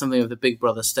think there's something of the big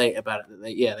brother state about it that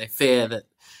they fear that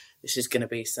this is going to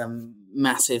be some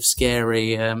massive, scary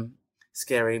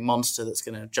monster that's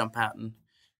going to jump out and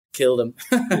kill them.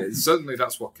 Yeah, certainly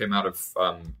that's what came out of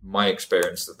my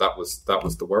experience, that was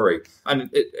the worry. And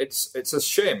it's a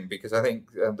shame, because I think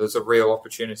there's a real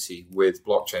opportunity with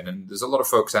blockchain, and there's a lot of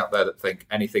folks out there that think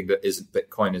anything that isn't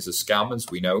Bitcoin is a scam, as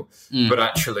we know. But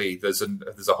actually there's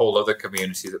a whole other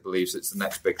community that believes it's the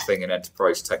next big thing in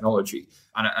enterprise technology.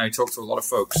 And I talk to a lot of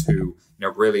folks who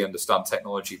really understand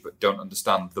technology but don't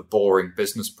understand the boring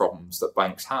business problems that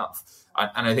banks have.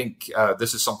 And I think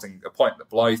this is a point that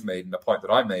Blythe made and a point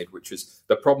that I made, which is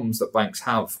the problems that banks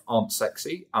have aren't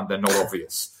sexy and they're not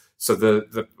obvious. So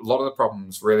a lot of the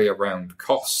problems really around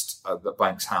cost that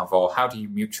banks have, or how do you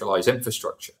mutualize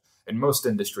infrastructure? In most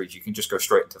industries, you can just go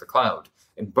straight into the cloud.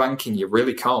 In banking, you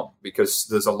really can't, because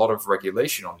there's a lot of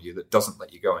regulation on you that doesn't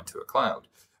let you go into a cloud.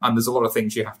 And there's a lot of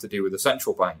things you have to do with the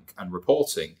central bank and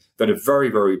reporting that are very,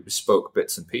 very bespoke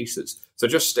bits and pieces. So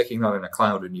just sticking that in a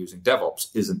cloud and using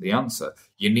DevOps isn't the answer.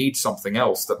 You need something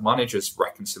else that manages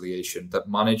reconciliation, that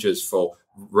manages for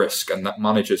risk, and that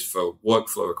manages for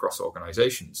workflow across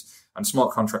organizations. And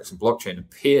smart contracts and blockchain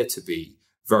appear to be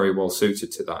very well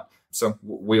suited to that. So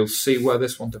we'll see where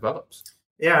this one develops.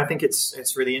 Yeah, I think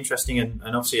it's really interesting, and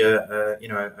obviously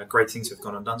a great thing to have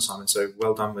gone undone, Simon. So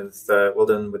well done with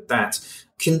that.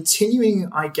 Continuing,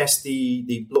 I guess,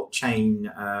 the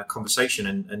blockchain conversation,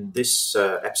 and this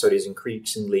episode is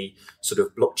increasingly sort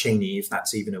of blockchainy, if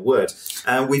that's even a word.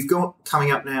 We've got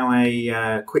coming up now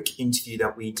a quick interview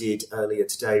that we did earlier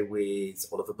today with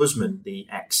Oliver Busman, the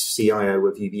ex-CIO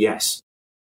of UBS.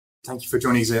 Thank you for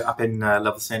joining us up in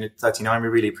Level 39. We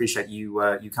really appreciate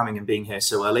you coming and being here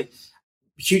so early.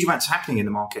 Huge amounts happening in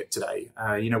the market today.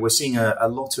 We're seeing a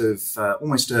lot of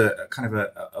almost a kind of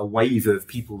a wave of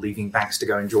people leaving banks to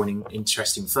go and joining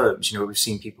interesting firms. We've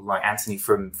seen people like Anthony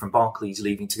from Barclays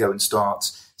leaving to go and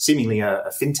start seemingly a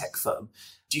fintech firm.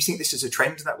 Do you think this is a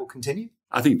trend that will continue?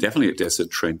 I think definitely there's a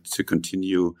trend to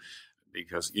continue,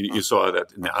 because you saw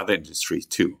that in the other industries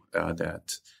too,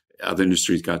 that other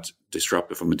industries got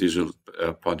disrupted from a digital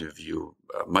point of view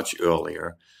much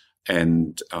earlier.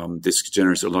 And this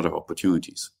generates a lot of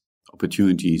opportunities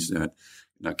that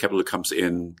capital comes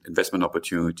in, investment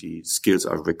opportunities, skills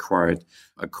are required,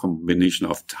 a combination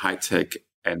of high tech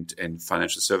and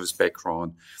financial service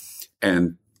background.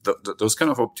 And those kind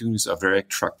of opportunities are very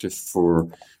attractive for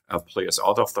players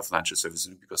out of the financial service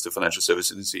industry, because the financial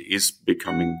service industry is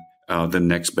becoming the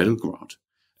next battleground.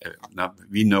 Now,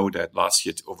 we know that last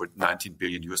year, over $19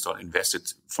 billion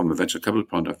invested from a venture capital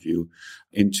point of view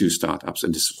into startups,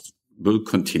 and this will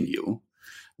continue.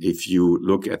 If you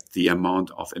look at the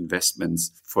amount of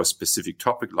investments for a specific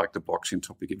topic like the blockchain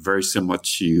topic, it's very similar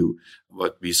to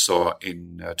what we saw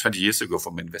in 20 years ago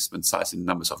from investment size in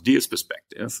numbers of deals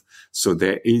perspective. So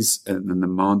there is an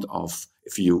amount of,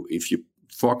 if you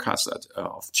forecast that,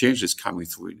 of changes coming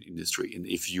through in the industry, and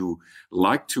if you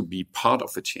like to be part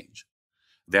of a change,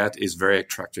 that is very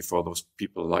attractive for those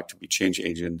people who like to be change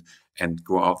agent and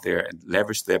go out there and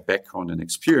leverage their background and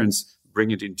experience,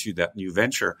 bring it into that new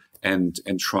venture, and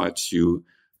try to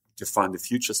define the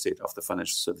future state of the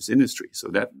financial service industry. So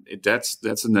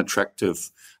that's an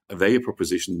attractive value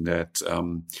proposition that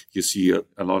you see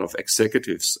a lot of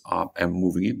executives are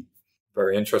moving in.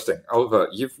 Very interesting. Oliver,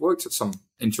 you've worked at some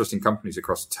interesting companies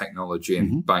across technology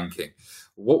and banking.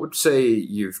 What would say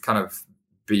you've kind of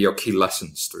be your key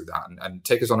lessons through that, and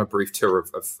take us on a brief tour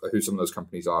of who some of those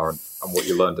companies are and what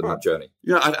you learned in that journey?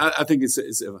 Yeah, I think it's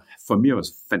for me, it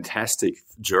was a fantastic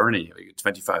journey.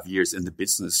 25 years in the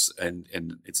business, and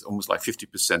it's almost like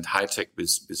 50% high tech with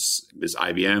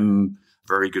IBM,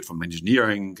 very good from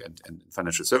engineering and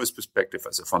financial service perspective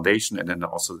as a foundation, and then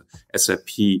also SAP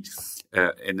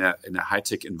in a high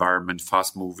tech environment,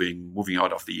 fast moving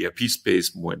out of the ERP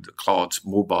space, more in the cloud,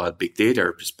 mobile, big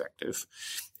data perspective.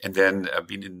 And then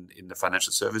been in the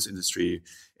financial service industry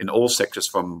in all sectors,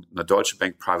 from the Deutsche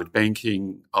Bank private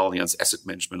banking, Allianz Asset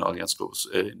Management, Allianz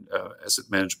Asset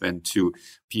Management, to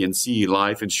PNC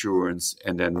life insurance,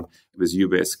 and then with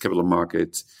UBS capital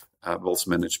market, wealth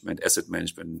management, asset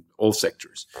management, all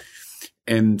sectors.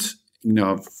 And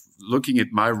looking at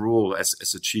my role as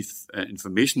a chief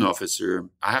information officer,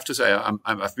 I have to say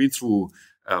I've been through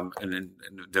a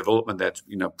development that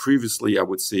previously I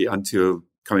would say until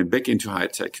coming back into high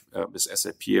tech with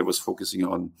SAP, I was focusing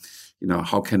on,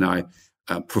 how can I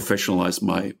professionalize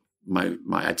my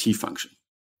IT function?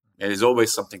 And it's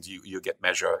always something you get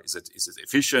measure. Is it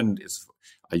efficient?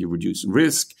 Are you reducing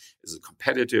risk? Is it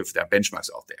competitive? There are benchmarks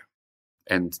out there,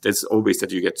 and there's always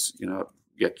that you get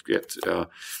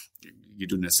you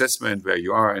do an assessment where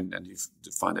you are, and you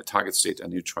define a target state,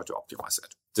 and you try to optimize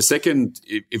that. The second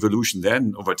evolution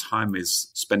then over time is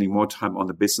spending more time on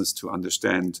the business to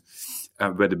understand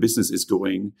where the business is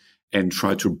going and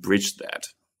try to bridge that.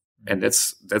 And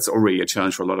that's already a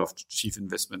challenge for a lot of chief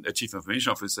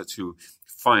information officer to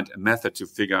find a method to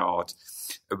figure out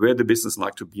where the business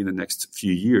like to be in the next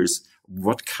few years,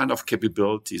 what kind of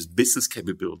capabilities, business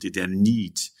capability they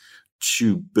need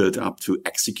to build up to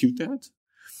execute that.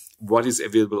 What is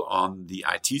available on the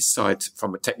IT side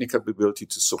from a technical ability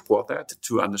to support that,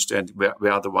 to understand where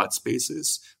are the white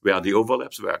spaces, where are the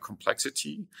overlaps, where are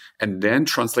complexity, and then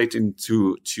translate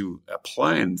into a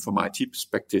plan from IT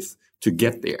perspective to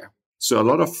get there. So a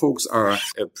lot of folks are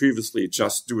previously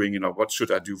just doing, what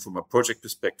should I do from a project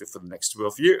perspective for the next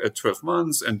 12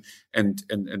 months and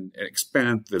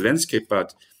expand the landscape.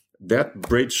 But that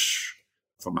bridge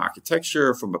from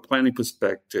architecture, from a planning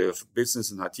perspective,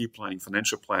 business and IT planning,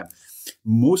 financial plan,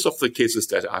 most of the cases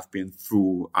that I've been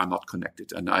through are not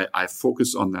connected. And I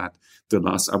focus on that the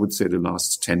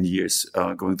last 10 years,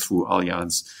 going through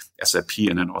Allianz, SAP,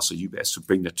 and then also UBS to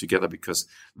bring that together, because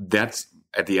that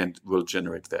at the end will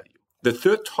generate value. The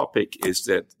third topic is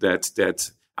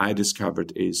that I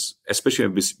discovered is, especially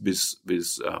with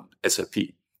SAP.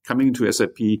 Coming into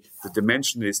SAP, the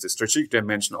dimension is the strategic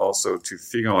dimension also to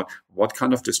figure out what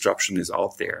kind of disruption is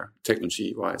out there,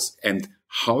 technology-wise, and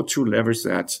how to leverage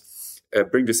that,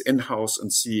 bring this in-house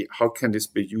and see how can this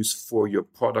be used for your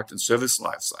product and service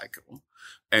life cycle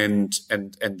and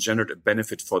generate a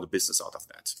benefit for the business out of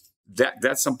that.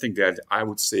 That's something that I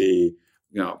would say,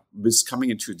 with coming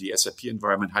into the SAP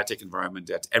environment, high-tech environment,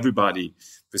 that everybody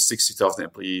with 60,000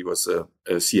 employees was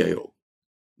a CIO.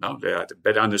 Now they had a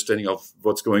better understanding of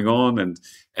what's going on,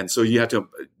 and so you had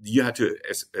to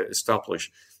establish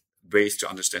ways to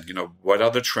understand, what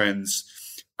are the trends,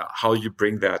 how you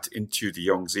bring that into the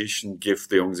organization, give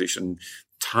the organization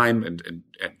time and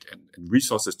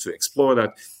resources to explore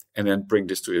that, and then bring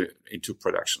this into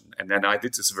production. And then I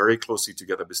did this very closely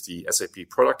together with the SAP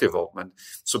product development.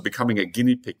 So becoming a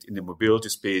guinea pig in the mobility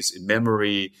space, in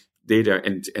memory, data,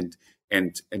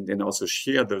 and then also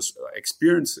share those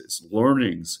experiences,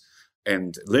 learnings,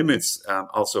 and limits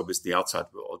also with the outside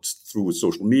world through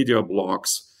social media,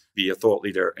 blogs, be a thought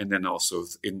leader, and then also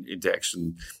in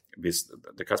interaction with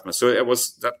the customer. So that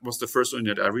was the first thing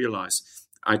that I realized.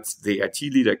 The IT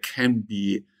leader can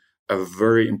be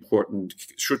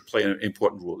should play an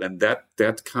important role. And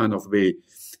that kind of way,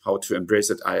 how to embrace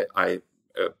it, I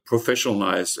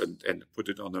professionalize and put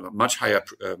it on a much higher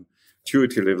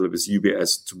maturity level with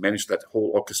UBS to manage that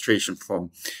whole orchestration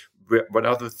from what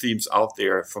are the themes out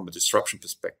there from a disruption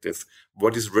perspective,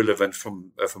 what is relevant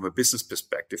from a business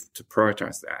perspective, to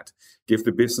prioritize that, give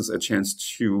the business a chance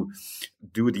to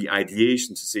do the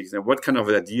ideation to see what kind of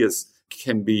ideas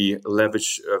can be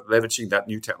leveraging that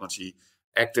new technology,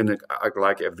 act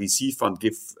like a VC fund,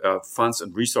 give funds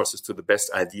and resources to the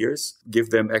best ideas, give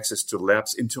them access to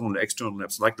labs, internal and external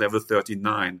labs, like Level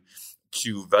 39,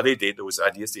 to validate those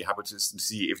ideas, the hypothesis, and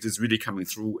see if this is really coming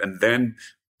through, and then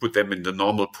put them in the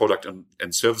normal product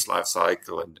and service life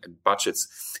cycle and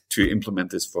budgets to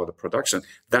implement this for the production.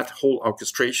 That whole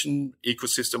orchestration,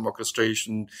 ecosystem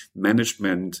orchestration,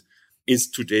 management is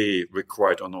today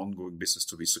required on ongoing business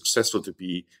to be successful, to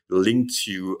be linked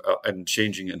to a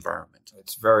changing environment.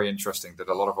 It's very interesting that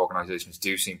a lot of organizations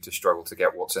do seem to struggle to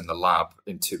get what's in the lab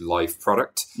into live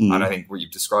product. Mm. And I think what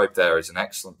you've described there is an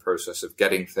excellent process of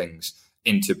getting things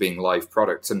into being live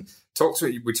products. And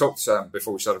we talked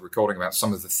before we started recording about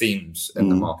some of the themes in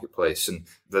the marketplace, and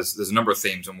there's a number of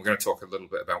themes, and we're going to talk a little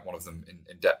bit about one of them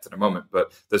in depth in a moment.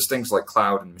 But there's things like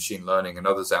cloud and machine learning and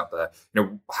others out there.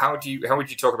 How would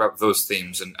you talk about those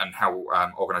themes and how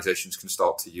organizations can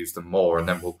start to use them more? And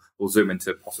then we'll zoom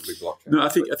into possibly blockchain. No, I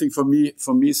think for me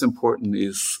it's important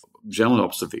is general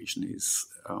observation is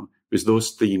with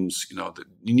those themes. The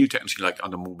new technology, like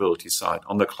on the mobility side,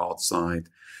 on the cloud side,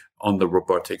 on the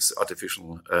robotics,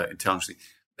 artificial intelligence.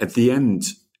 At the end,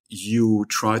 you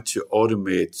try to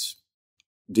automate,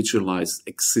 digitalize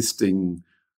existing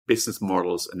business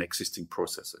models and existing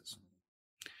processes.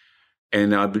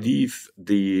 And I believe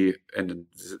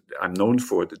I'm known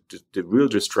for the real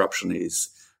disruption is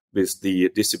with the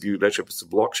distributed ledger, with the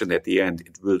blockchain at the end,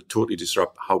 it will totally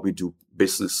disrupt how we do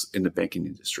business in the banking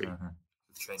industry. Mm-hmm.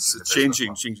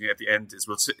 Changing at the end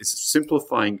is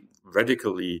simplifying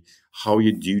radically how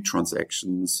you do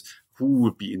transactions, who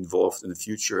will be involved in the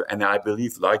future. And I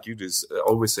believe, like you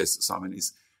always says, Simon,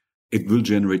 is it will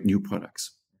generate new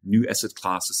products, new asset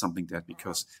classes, something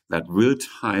because that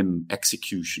real-time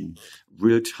execution,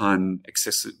 real-time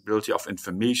accessibility of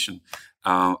information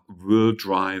will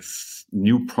drive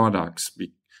new products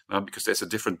because there's a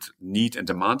different need and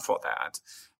demand for that.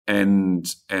 And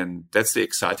that's the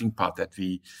exciting part, that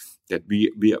we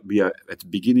are at the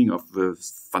beginning of the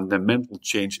fundamental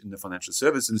change in the financial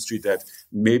service industry that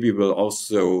maybe will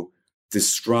also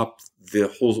disrupt the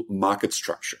whole market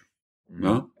structure,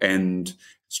 and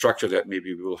structure that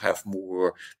maybe we will have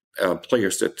more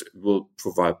players that will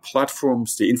provide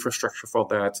platforms, the infrastructure for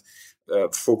that,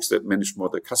 folks that manage more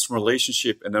the customer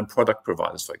relationship, and then product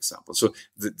providers, for example. So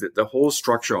the whole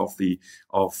structure of the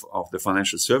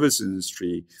financial service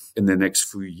industry in the next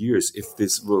few years, if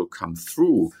this will come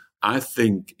through, I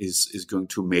think is going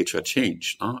to major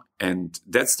change. And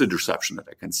that's the disruption that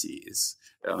I can see is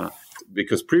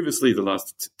Because previously, the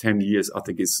last 10 years, I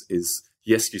think is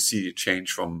yes, you see a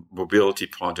change from mobility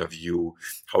point of view,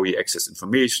 how you access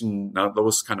information. Now,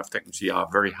 those kind of technology are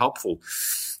very helpful.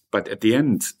 But at the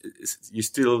end, you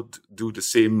still do the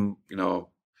same,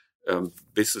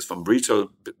 business from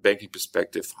retail banking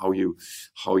perspective. How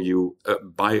you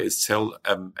buy and sell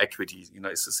equity.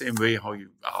 It's the same way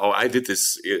how I did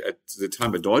this at the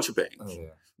time at Deutsche Bank. Oh,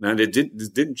 yeah. Now, it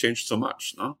didn't change so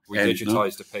much. No? We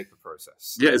digitized a paper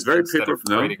process. Yeah, it's very paper. Instead of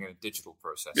creating a digital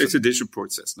process. It's a digital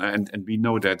process. No? And we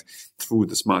know that through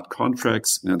the smart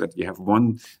contracts, that you have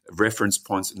one reference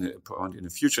point in the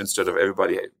future instead of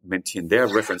everybody maintaining their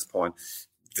reference point.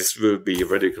 This will be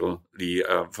radically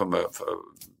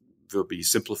will be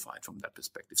simplified from that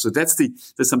perspective. So that's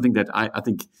something that I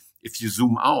think. If you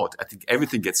zoom out, I think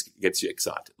everything gets you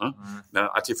excited. No? Mm-hmm.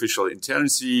 Now, artificial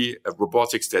intelligence,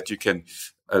 robotics, that you can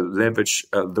leverage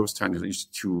those kind of things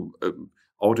to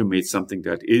automate something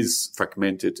that is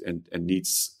fragmented and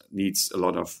needs a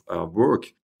lot of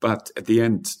work. But at the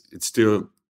end,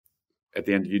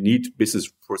 you need business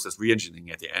process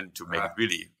reengineering at the end to make it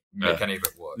really make any of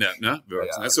it work.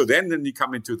 Works. Yeah. So then you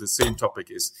come into the same topic: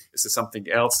 is there something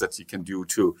else that you can do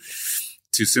to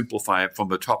simplify from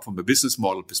the top, from a business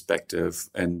model perspective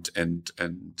and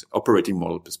operating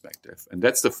model perspective, and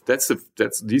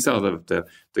these are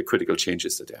the critical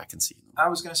changes that I can see. I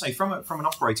was going to say from an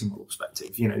operating model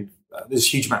perspective,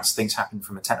 there's huge amounts of things happening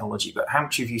from a technology, but how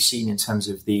much have you seen in terms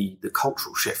of the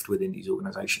cultural shift within these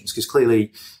organizations? Because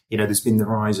clearly, there's been the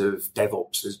rise of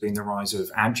DevOps, there's been the rise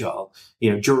of Agile.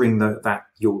 During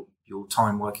your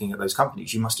time working at those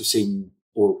companies, you must have seen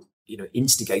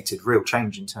instigated real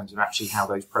change in terms of actually how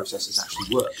those processes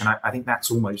actually work. And I think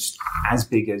that's almost as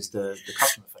big as the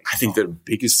customer face. I think the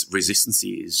biggest resistance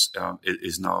is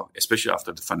now, especially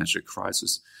after the financial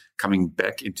crisis, coming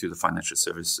back into the financial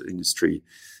service industry,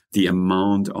 the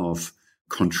amount of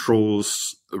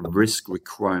controls, risk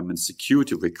requirements,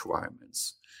 security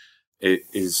requirements. It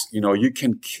is, you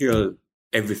can kill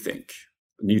everything,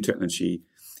 new technology,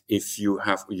 if you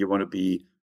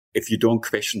don't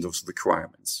question those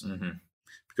requirements. Mm-hmm.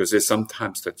 Because there's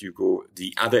sometimes that you go,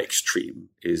 the other extreme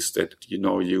is that,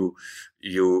 you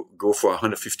go for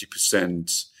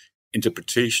 150%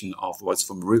 interpretation of what's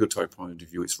from a regulatory point of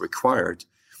view is required.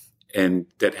 And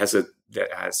that has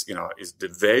is the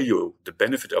value, the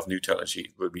benefit of new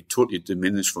technology will be totally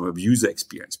diminished from a user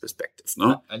experience perspective.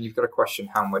 No? And you've got to question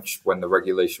how much, when the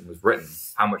regulation was written,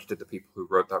 how much did the people who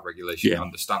wrote that regulation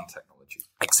understand technology?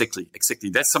 Exactly.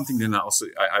 That's something that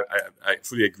I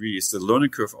fully agree is the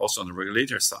learning curve also on the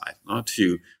regulator side, not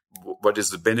to what is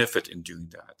the benefit in doing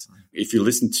that. Mm-hmm. If you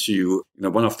listen to,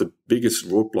 one of the biggest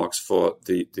roadblocks for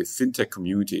the fintech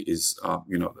community is,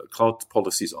 the cloud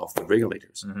policies of the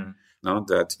regulators. Mm-hmm. Now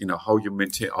that, how you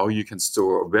maintain, how you can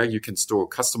store, where you can store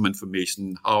customer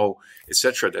information, how,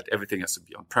 etc., that everything has to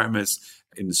be on premise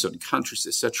in certain countries,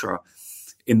 etc.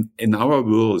 In our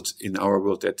world,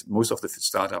 that most of the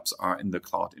startups are in the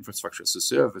cloud infrastructure as a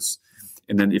service.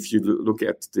 And then if you look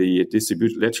at the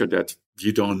distributed ledger, that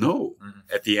you don't know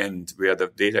at the end where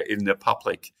the data in the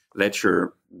public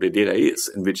ledger, the data is,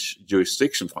 in which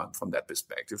jurisdiction from that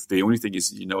perspective. The only thing is,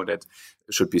 that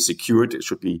it should be secured, it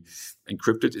should be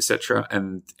encrypted, etc.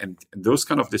 And those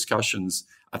kind of discussions,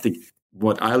 I think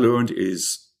what I learned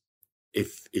is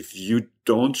if you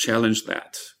don't challenge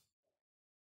that,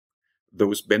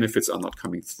 those benefits are not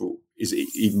coming through, is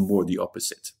even more the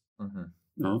opposite. Mm-hmm.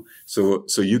 No? So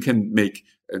you can make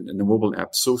a mobile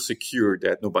app so secure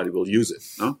that nobody will use it.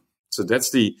 No? So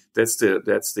that's the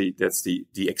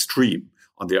extreme.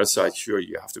 On the other side, sure,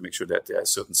 you have to make sure that there are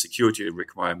certain security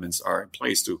requirements are in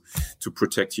place to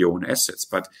protect your own assets.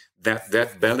 But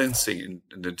that balancing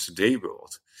in the today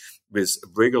world with a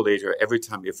regulator, every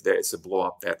time if there is a blow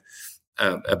up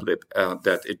a blip,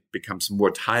 that it becomes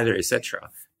more tighter, etc.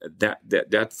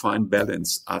 That fine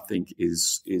balance, I think,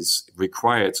 is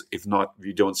required. If not,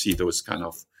 we don't see those kind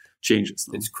of changes.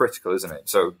 No? It's critical, isn't it?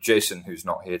 So Jason, who's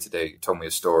not here today, told me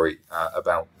a story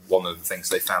about one of the things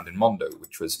they found in Mondo,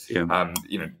 which was,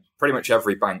 pretty much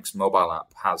every bank's mobile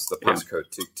app has the passcode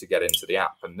to get into the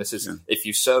app. And this is, if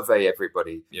you survey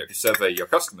everybody, if you survey your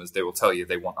customers, they will tell you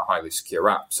they want a highly secure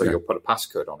app. So you'll put a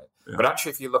passcode on it. Yeah. But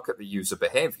actually, if you look at the user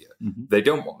behavior, they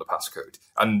don't want the passcode.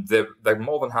 And they're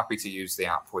more than happy to use the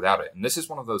app without it. And this is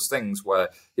one of those things where,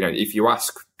 if you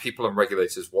ask people and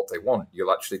regulators what they want,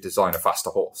 you'll actually design a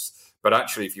faster horse. But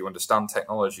actually, if you understand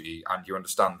technology and you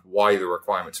understand why the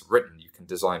requirements are written, you can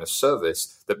design a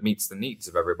service that meets the needs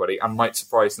of everybody and might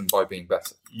surprise them by being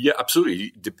better. Yeah,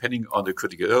 absolutely. Depending on the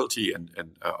criticality and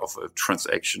of a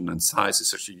transaction and size,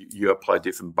 essentially, you apply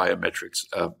different biometrics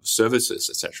services,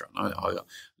 etc.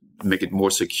 make it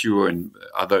more secure, and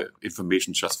other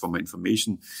information just from an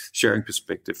information sharing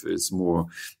perspective is more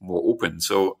open.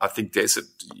 So I think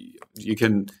you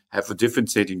can have a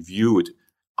differentiating view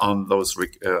on those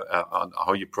on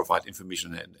how you provide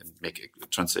information and make a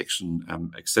transaction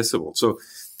accessible. So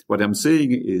what I'm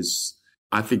saying is,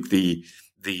 I think the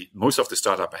most of the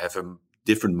startup have a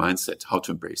different mindset how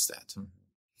to embrace that. Mm-hmm.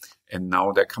 And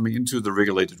now they're coming into the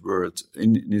regulated world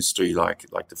industry, like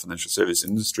the financial service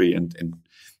industry, and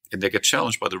they get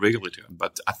challenged by the regulator.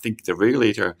 But I think the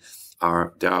regulator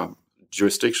there are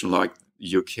jurisdictions like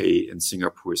UK and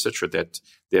Singapore, etc., that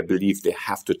they believe they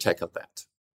have to tackle that.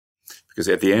 Because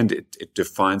at the end, it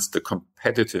defines the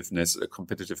competitiveness, the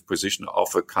competitive position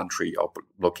of a country or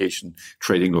location,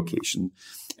 trading location,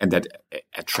 and that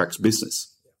attracts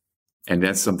business. And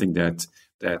that's something there's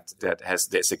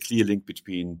a clear link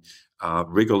between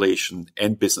regulation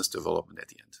and business development at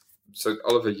the end. So,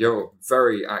 Oliver, you're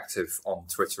very active on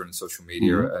Twitter and social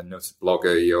media, mm-hmm. a noted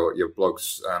blogger. Your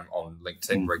blogs on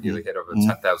LinkedIn mm-hmm. regularly hit over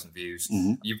 10,000 views.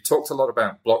 Mm-hmm. You've talked a lot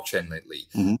about blockchain lately.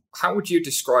 Mm-hmm. How would you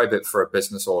describe it for a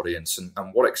business audience, and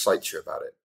what excites you about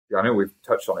it? Yeah, I know we've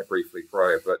touched on it briefly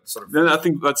prior, but sort of... No, I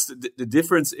think what's the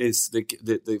difference is,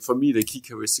 for me, the key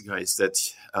characteristic is that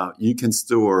you can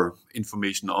store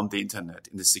information on the internet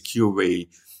in a secure way,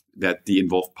 that the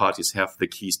involved parties have the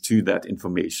keys to that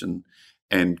information,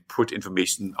 and put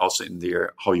information also in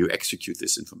there how you execute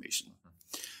this information.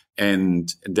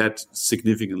 And that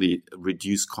significantly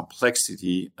reduced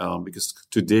complexity because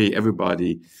today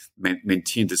everybody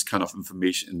maintains this kind of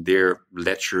information in their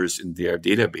ledgers, in their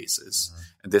databases. Mm-hmm.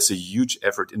 And there's a huge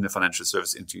effort in the financial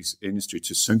service industry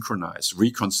to synchronize,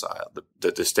 reconcile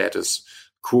the status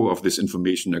quo of this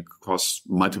information across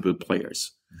multiple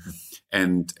players. Mm-hmm.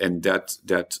 And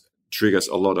that triggers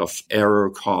a lot of error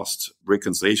costs,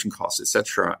 reconciliation costs,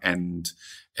 etc., and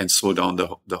slow down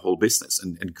the whole business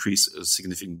and increase a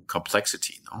significant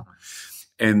complexity.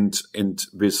 And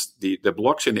with the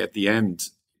blockchain at the end,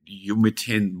 you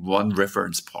maintain one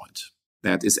reference point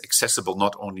that is accessible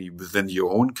not only within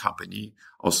your own company,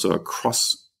 also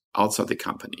across outside the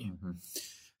company. Mm-hmm.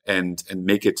 And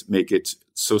make it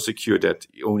so secure that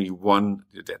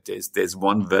there's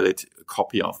one valid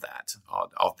copy of that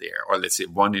out there, or let's say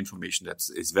one information that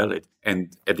is valid.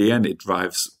 And at the end, it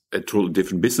drives a totally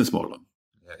different business model.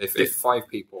 Yeah, if 5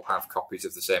 people have copies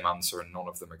of the same answer and none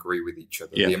of them agree with each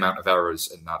other, the amount of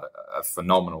errors in that are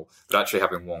phenomenal. But actually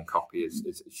having one copy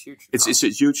is huge. It's a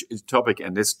huge topic,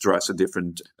 and this drives a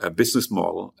different business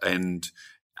model. And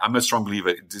I'm a strong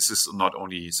believer this is not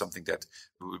only something that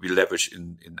will be leveraged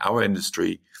in our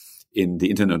industry, in the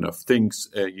Internet of Things.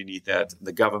 You need that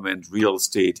the government, real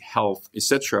estate, health,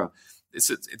 etc. It's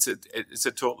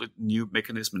a totally new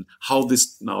mechanism. How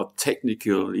this now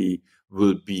technically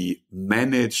will be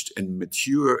managed and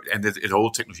mature, and that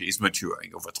whole technology is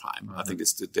maturing over time. Mm-hmm. I think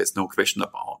there's no question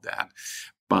about that.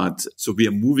 But so we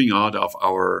are moving out of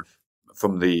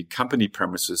from the company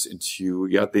premises into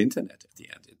the internet at the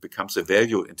end. It becomes a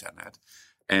value internet.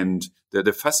 And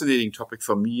the fascinating topic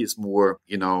for me is more,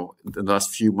 in the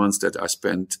last few months that I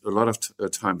spent a lot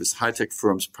of time with high-tech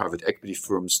firms, private equity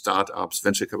firms, startups,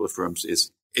 venture capital firms,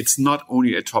 it's not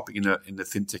only a topic in the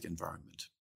fintech environment.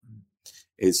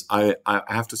 I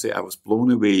have to say I was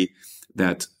blown away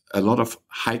that a lot of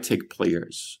high-tech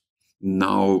players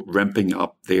now ramping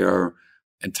up their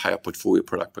entire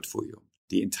product portfolio.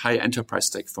 The entire enterprise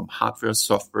stack from hardware,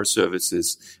 software,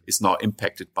 services is now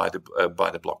impacted by the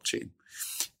blockchain.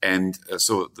 And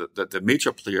so the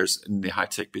major players in the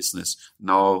high-tech business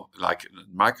now, like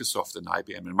Microsoft and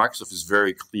IBM, and Microsoft is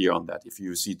very clear on that. If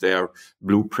you see their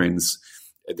blueprints,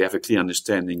 they have a clear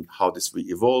understanding how this will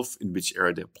evolve, in which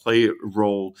area they play a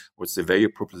role, what's the value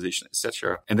proposition,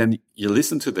 etc. And then you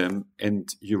listen to them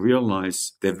and you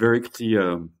realize they're very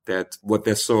clear that what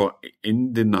they saw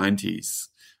in the 90s,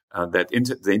 that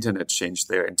the internet changed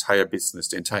their entire business,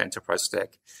 the entire enterprise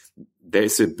stack.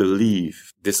 There's a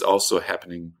belief this also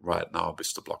happening right now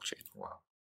with the blockchain. Wow,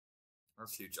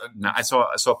 that's huge. Now I saw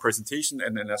a presentation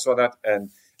and I saw that,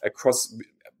 and across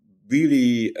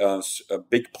really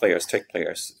big players, tech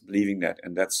players, believing that,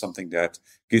 and that's something that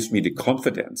gives me the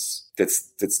confidence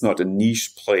that's not a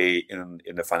niche play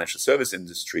in the financial service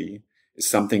industry. Is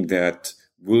something that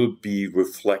will be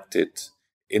reflected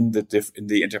in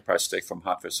the enterprise stack from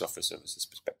hardware, software, services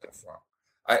perspective. Wow.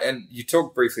 And you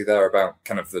talked briefly there about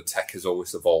kind of the tech is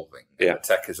always evolving. Yeah. The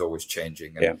tech is always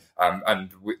changing. And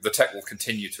the tech will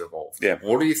continue to evolve. Yeah.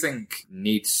 What do you think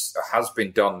has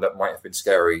been done that might have been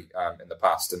scary in the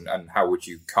past, and how would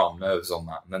you calm nerves on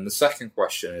that? And then the second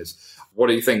question is, what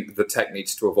do you think the tech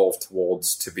needs to evolve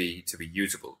towards to be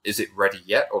usable? Is it ready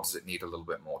yet, or does it need a little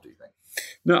bit more, do you think?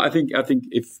 No, I think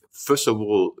if first of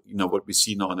all, what we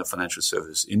see now in the financial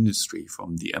service industry,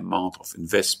 from the amount of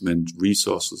investment,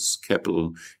 resources,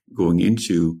 capital going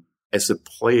into, as a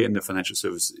player in the financial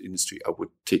service industry, I would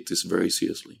take this very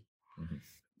seriously,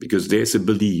 because there's a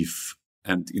belief,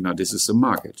 and this is a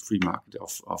market, free market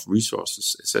of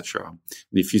resources, etc. And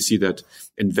if you see that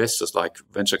investors like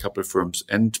venture capital firms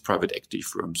and private equity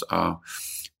firms are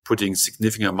putting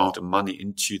significant amount of money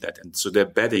into that, and so they're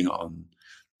betting on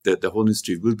that the whole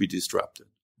industry will be disrupted.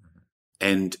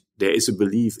 And there is a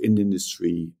belief in the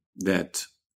industry that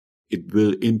it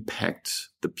will impact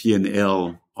the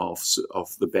P&L of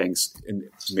the banks, and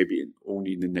maybe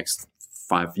only in the next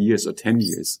 5 years or 10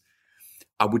 years.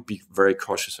 I would be very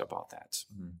cautious about that.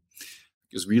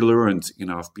 Because we learned,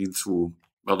 I've been through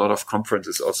a lot of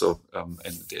conferences also, and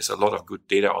there's a lot of good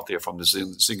data out there from the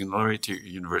Singularity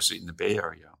University in the Bay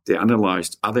Area. They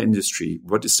analyzed other industry.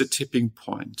 What is the tipping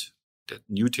point that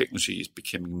new technology is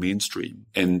becoming mainstream?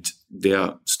 And there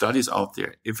are studies out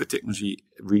there. If a technology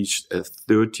reached a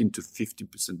 13 to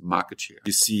 50% market share,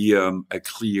 you see a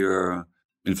clear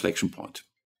inflection point,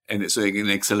 and it's an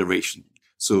acceleration.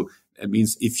 So it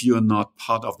means if you're not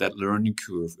part of that learning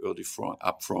curve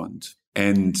upfront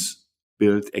and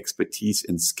build expertise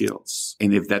and skills,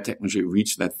 and if that technology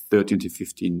reached that 13 to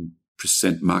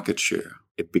 15% market share,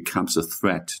 it becomes a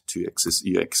threat to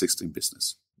your existing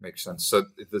business. Makes sense. So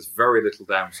there's very little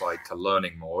downside to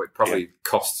learning more. It probably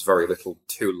costs very little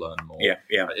to learn more. Yeah.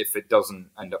 If it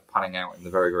doesn't end up panning out in the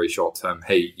very, very short term,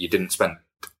 hey, you didn't spend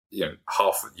you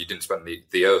didn't spend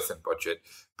the earth in budget.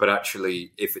 But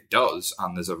actually, if it does,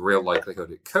 and there's a real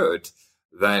likelihood it could,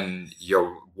 then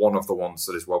you're one of the ones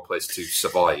that is well placed to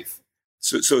survive.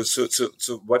 So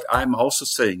what I'm also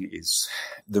saying is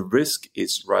the risk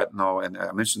is right now, and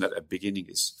I mentioned that at the beginning,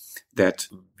 is that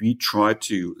we try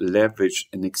to leverage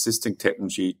an existing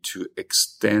technology to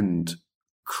extend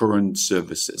current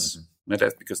services.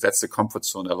 That's because that's the comfort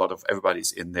zone. A lot of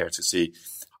everybody's in there to see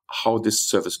how this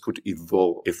service could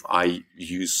evolve if I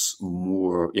use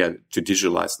more, to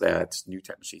digitalize that, new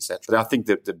technology, etc. But I think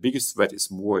that the biggest threat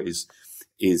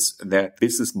is that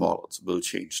business models will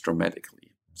change dramatically.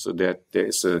 So that there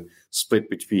is a split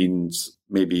between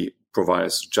maybe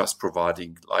providers just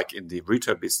providing, like in the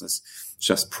retail business,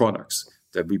 just products.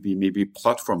 There will be maybe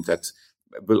platforms that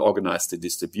will organize the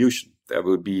distribution. There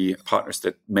will be partners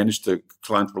that manage the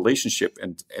client relationship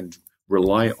and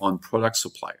rely on product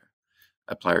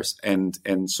suppliers.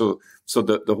 And so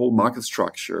the whole market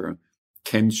structure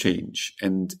can change.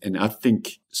 And I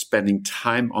think spending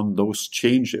time on those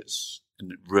changes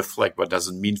and reflect what does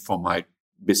it mean for my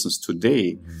business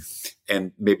today,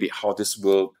 and maybe how this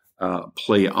will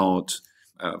play out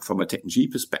from a technology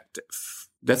perspective.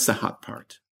 That's the hard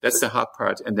part.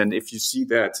 And then if you see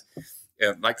that,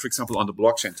 like for example on the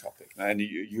blockchain topic, and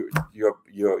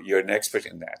you're an expert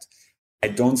in that.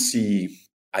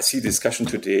 I see discussion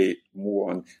today more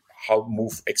on how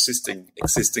move existing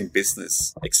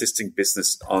business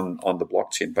on the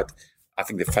blockchain. But I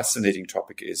think the fascinating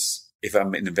topic is, if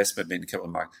I'm an investment bank in the capital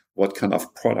market, what kind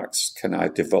of products can I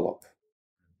develop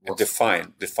and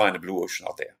define a blue ocean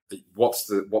out there? What's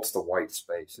the white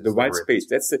space? The white space.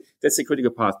 That's the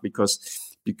critical part,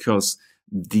 because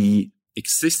the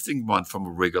existing one from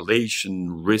a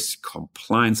regulation, risk,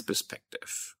 compliance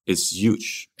perspective is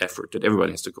huge effort that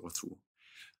everybody has to go through.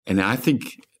 And I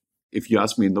think if you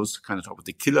ask me in those kind of topics,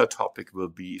 the killer topic will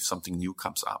be if something new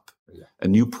comes up, a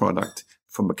new product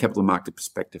from a capital market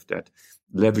perspective that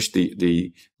leverage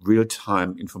the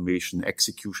real-time information,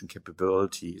 execution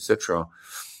capability, etc.,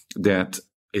 that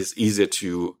is easier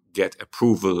to get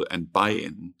approval and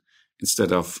buy-in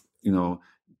instead of,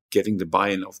 getting the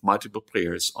buy-in of multiple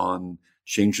players on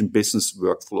changing business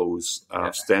workflows,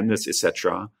 standards,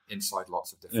 etc. Inside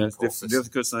lots of different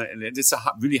courses. And it's a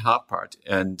really hard part.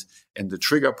 And the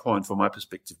trigger point from my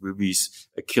perspective will be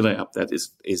a killer app that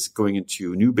is going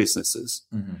into new businesses.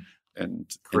 And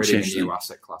creating a new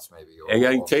asset class, maybe.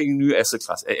 Taking a new asset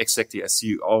class. Exactly. As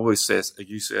you always says,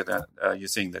 you're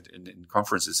saying that in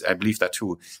conferences, I believe that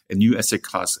too, a new asset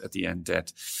class at the end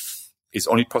that is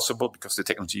only possible because the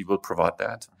technology will provide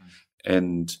that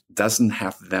and doesn't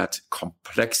have that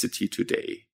complexity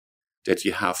today that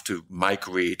you have to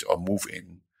migrate or move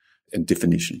in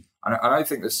definition. And I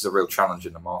think this is a real challenge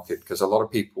in the market because a lot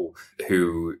of people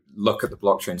who look at the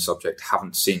blockchain subject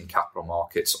haven't seen capital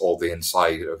markets or the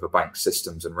inside of a bank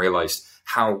systems and realized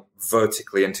how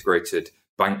vertically integrated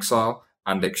banks are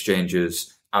and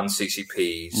exchanges and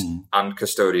CCPs and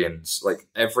custodians. Like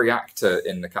every actor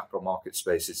in the capital market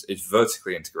space is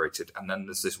vertically integrated. And then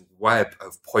there's this web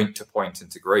of point-to-point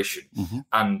integration.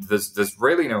 And there's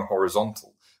really no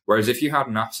horizontal. Whereas if you had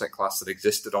an asset class that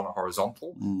existed on a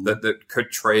horizontal that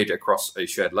could trade across a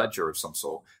shared ledger of some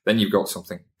sort, then you've got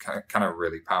something kind of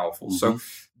really powerful. So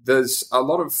there's a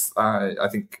lot of, I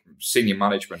think, senior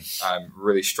management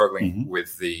really struggling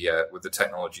with the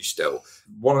technology still.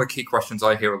 One of the key questions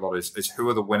I hear a lot is who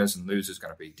are the winners and losers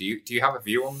going to be? Do you have a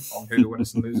view on who the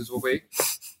winners and losers will be?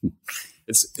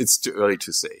 It's too early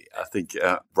to say. I think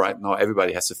right now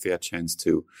everybody has a fair chance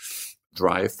to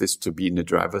drive this, to be in the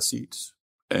driver's seat.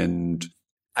 And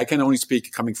I can only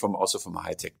speak coming from a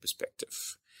high-tech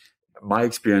perspective. My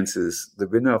experience is the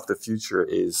winner of the future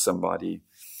is somebody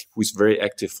who's very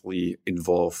actively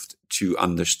involved to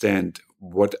understand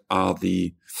what are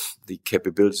the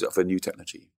capabilities of a new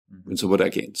technology. And so what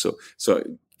again? So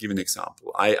give an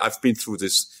example. I've been through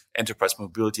this enterprise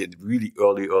mobility at really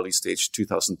early stage,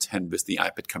 2010, with the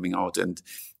iPad coming out. And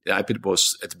the iPad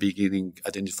was at the beginning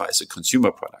identified as a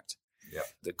consumer product. Yeah.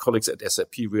 The colleagues at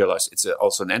SAP realized it's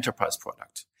also an enterprise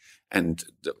product. And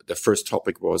the first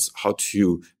topic was how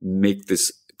to make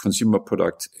this consumer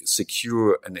product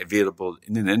secure and available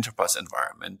in an enterprise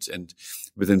environment. And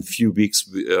within a few weeks,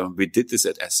 we did this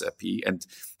at SAP, and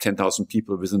 10,000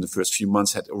 people within the first few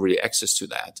months had already access to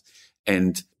that.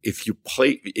 And if you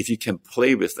can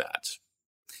play with that,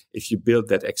 if you build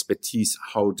that expertise,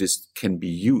 how this can be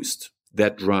used,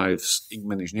 that drives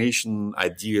imagination,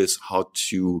 ideas, how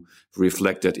to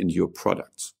reflect that in your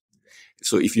product.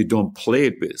 So if you don't play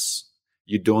it with,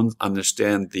 you don't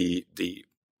understand the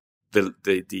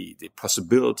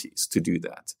possibilities to do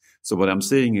that. So what I'm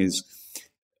saying is,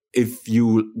 if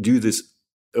you do this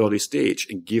early stage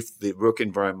and give the work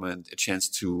environment a chance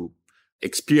to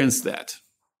experience that,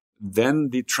 then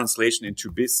the translation into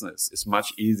business is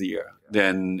much easier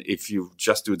than if you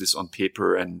just do this on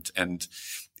paper and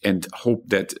hope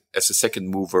that as a second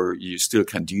mover, you still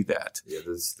can do that. Yeah,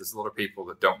 there's a lot of people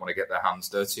that don't want to get their hands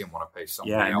dirty and want to pay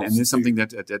somebody else. And it's something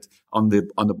that on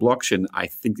the blockchain, I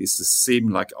think is the same,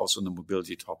 like also on the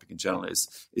mobility topic in general, is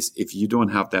if you don't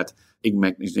have that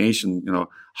imagination,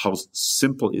 how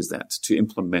simple is that to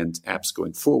implement apps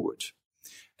going forward?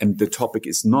 And the topic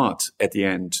is not at the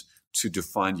end to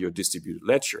define your distributed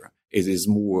ledger. It is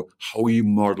more how you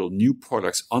model new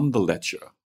products on the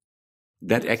ledger.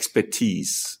 That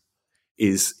expertise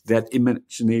is that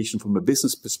imagination from a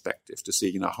business perspective to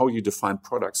say, how you define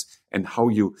products and how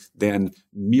you then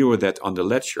mirror that on the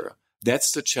ledger.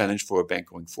 That's the challenge for a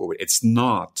bank going forward. It's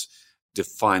not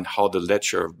define how the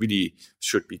ledger really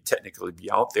should be technically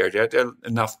be out there. There are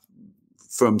enough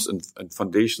firms and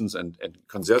foundations and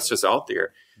consortia out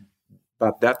there.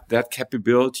 But that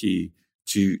capability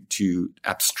to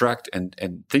abstract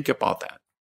and think about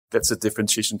that's a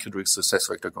differentiation critical success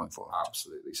factor going forward.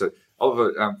 Absolutely. So,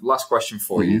 Oliver, last question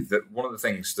for you. That one of the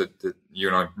things that you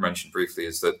and I mentioned briefly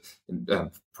is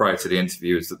that prior to the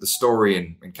interview is that the story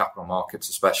in capital markets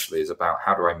especially is about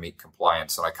how do I meet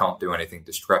compliance, and I can't do anything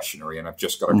discretionary, and I've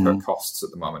just got to cut costs at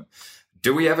the moment.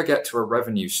 Do we ever get to a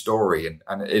revenue story? And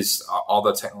are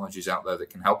there technologies out there that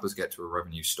can help us get to a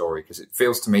revenue story? Because it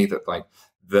feels to me that like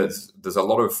there's a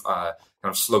lot of kind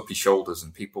of slopey shoulders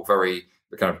and people very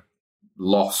kind of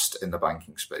lost in the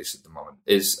banking space at the moment.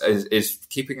 Is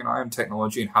keeping an eye on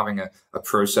technology and having a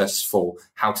process for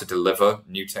how to deliver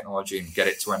new technology and get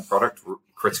it to end product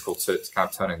critical to kind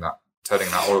of turning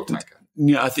that oil tanker?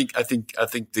 Yeah, I think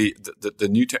the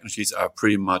new technologies are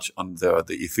pretty much on the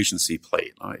efficiency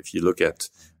play. If you look at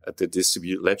the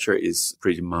distributed ledger, is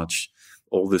pretty much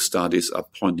all the studies are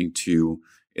pointing to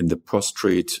in the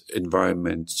post-trade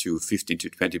environment to 15 to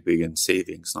 20 billion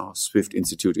savings. Now, Swift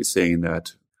Institute is saying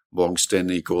that Morgan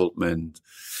Stanley, Goldman,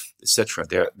 etc.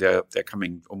 They're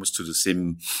coming almost to the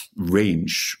same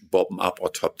range, bottom up or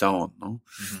top down, no?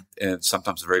 And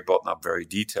sometimes very bottom up, very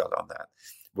detailed on that.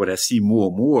 What I see more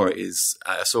and more is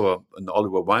I saw an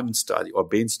Oliver Wyman study or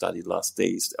Bain study last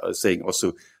days saying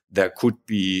also there could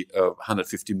be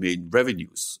 150 million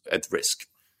revenues at risk.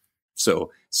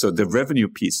 So the revenue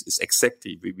piece is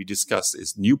exactly we discussed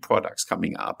is new products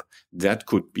coming up that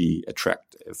could be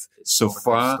attractive. So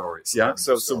far, yeah.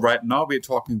 So right now we're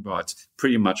talking about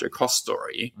pretty much a cost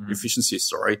story, efficiency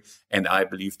story, and I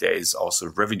believe there is also a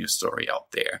revenue story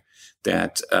out there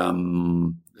that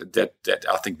that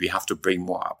I think we have to bring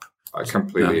more up. I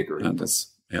completely agree. And that's,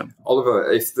 yeah.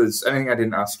 Oliver, if there's anything I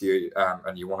didn't ask you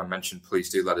and you want to mention, please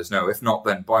do let us know. If not,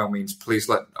 then by all means, please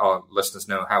let our listeners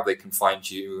know how they can find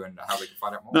you and how they can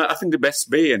find out more. No, I think the best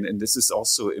way, and this is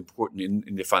also important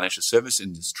in the financial service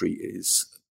industry, is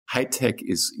high tech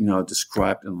is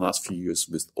described in the last few years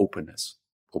with openness,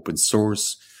 open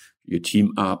source. You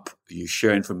team up, you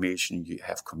share information, you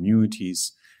have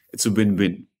communities. It's a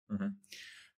win-win.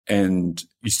 And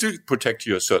you still protect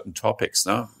your certain topics,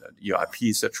 no? Your IP,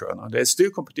 etc. No? There's still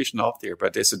competition out there,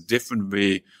 but there's a different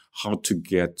way how to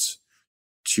get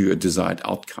to a desired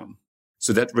outcome.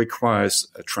 So that requires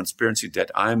a transparency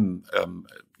that I'm,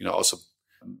 also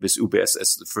with UBS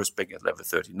as the first bank at level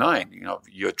 39.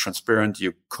 You're transparent,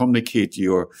 you communicate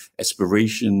your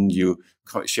aspiration, you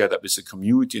share that with the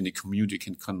community, and the community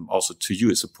can come also to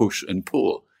you as a push and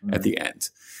pull at the end.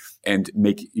 And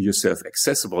make yourself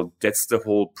accessible. That's the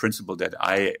whole principle that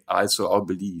I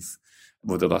believe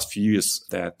over the last few years,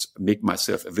 that make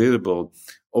myself available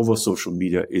over social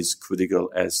media is critical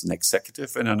as an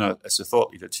executive and as a thought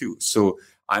leader too. So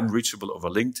I'm reachable over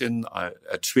LinkedIn,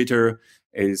 Twitter.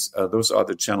 Those are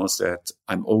the channels that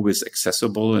I'm always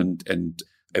accessible and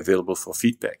available for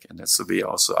feedback. And that's the way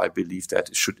also I believe that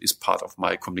is part of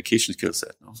my communication skill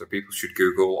set. No? So people should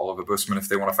Google Oliver Busman if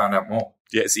they want to find out more.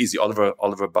 Yeah, it's easy.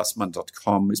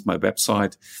 oliverbusman.com is my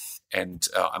website. And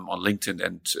I'm on LinkedIn,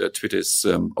 and Twitter is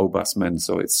obusman.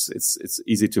 So it's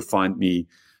easy to find me.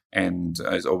 And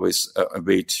there's always a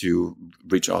way to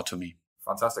reach out to me.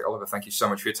 Fantastic. Oliver, thank you so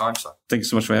much for your time, sir. Thank you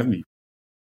so much for having me.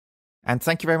 And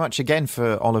thank you very much again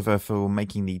for Oliver for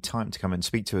making the time to come and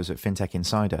speak to us at FinTech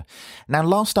Insider. Now,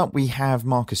 last up, we have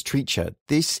Marcus Treacher.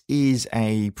 This is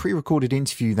a pre-recorded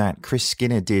interview that Chris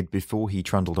Skinner did before he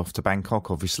trundled off to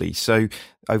Bangkok, obviously. So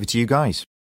over to you guys.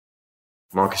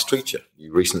 Marcus Treacher,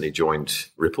 you recently joined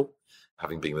Ripple,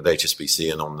 having been with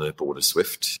HSBC and on the board of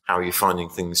Swift. How are you finding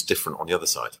things different on the other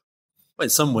side? Well, in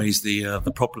some ways, the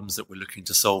problems that we're looking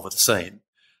to solve are the same.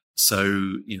 So,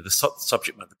 the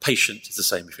subject matter, the patient is the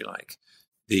same, if you like.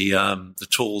 The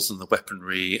tools and the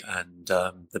weaponry and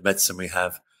the medicine we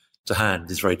have to hand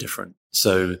is very different.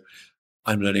 So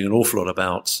I'm learning an awful lot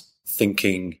about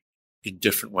thinking in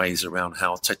different ways around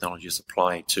how technology is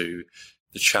applied to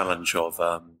the challenge of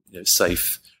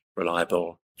safe,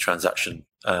 reliable transaction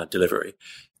delivery.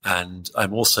 And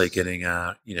I'm also getting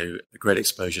a great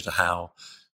exposure to how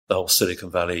the whole Silicon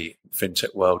Valley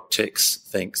fintech world ticks,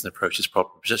 thinks, and approaches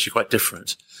problems, which is actually quite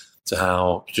different to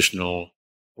how traditional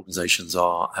organizations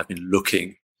have been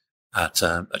looking at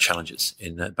challenges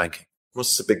in banking.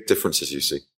 What's the big differences you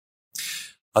see?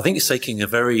 I think it's taking a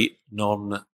very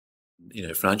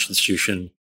financial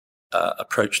institution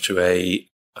approach to a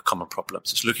common problem.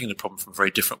 So it's looking at a problem from a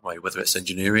very different way, whether it's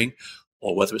engineering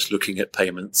or whether it's looking at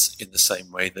payments in the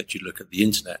same way that you look at the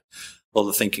internet. All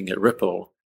the thinking at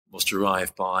Ripple was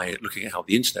derived by looking at how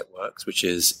the internet works, which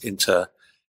is inter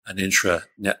and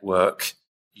intra-network,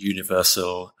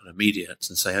 universal and immediate,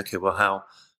 and say, okay, well, how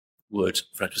would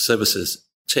financial services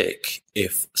tick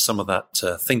if some of that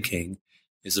thinking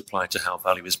is applied to how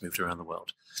value is moved around the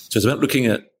world? So it's about looking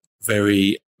at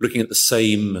the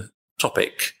same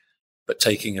topic, but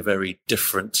taking a very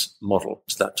different model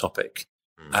to that topic.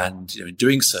 And in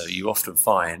doing so, you often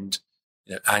find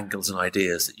angles and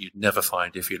ideas that you'd never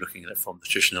find if you're looking at it from the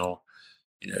traditional,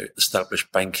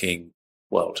 established banking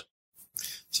world.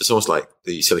 So it's almost like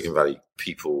the Silicon Valley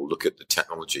people look at the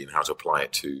technology and how to apply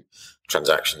it to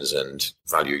transactions and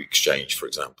value exchange, for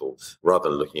example, rather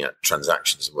than looking at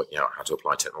transactions and working out how to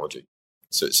apply technology.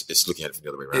 So it's looking at it from the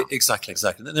other way around. Exactly.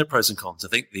 And there are pros and cons. I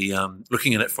think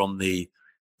looking at it from the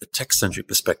tech-centric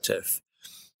perspective,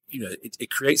 it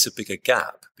creates a bigger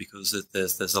gap because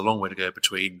there's a long way to go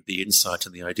between the insight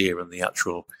and the idea and the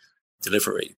actual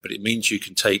delivery. But it means you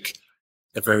can take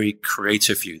a very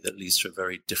creative view that leads to a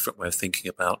very different way of thinking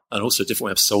about and also a different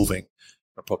way of solving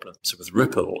a problem. So with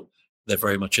Ripple, they're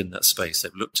very much in that space.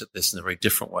 They've looked at this in a very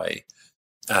different way.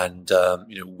 And,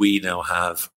 we now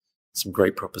have some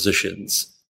great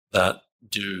propositions that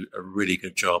do a really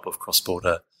good job of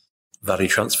cross-border value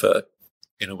transfer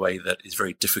in a way that is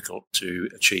very difficult to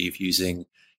achieve using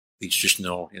the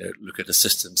traditional, look at a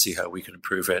system, see how we can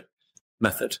improve it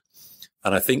method.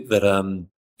 And I think that,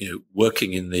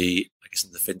 working in the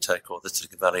fintech or the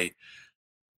Silicon Valley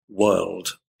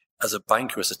world as a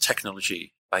banker, as a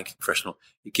technology banking professional,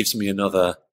 it gives me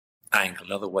another angle,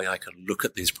 another way I can look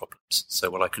at these problems. So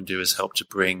what I can do is help to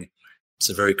bring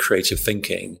some very creative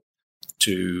thinking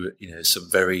to,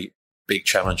 some very big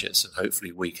challenges. And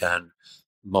hopefully we can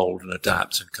mold and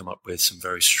adapt and come up with some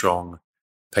very strong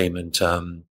payment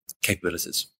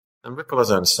capabilities. And Ripple, as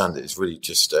I understand it, is really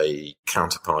just a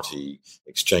counterparty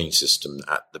exchange system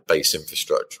at the base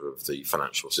infrastructure of the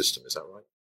financial system. Is that right?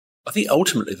 I think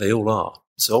ultimately they all are.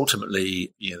 So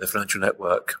ultimately, the financial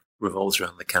network revolves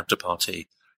around the counterparty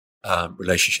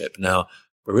relationship. Now,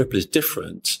 where Ripple is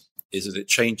different is that it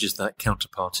changes that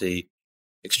counterparty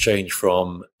exchange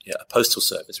from a postal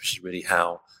service, which is really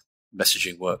how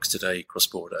messaging works today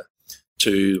cross-border,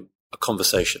 to a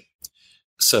conversation.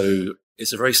 So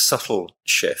it's a very subtle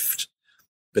shift,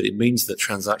 but it means that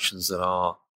transactions that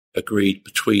are agreed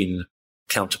between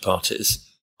counterparties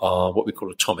are what we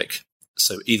call atomic.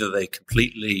 So either they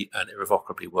completely and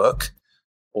irrevocably work,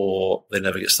 or they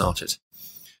never get started.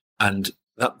 And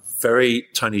that very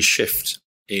tiny shift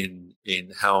in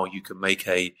how you can make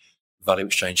a value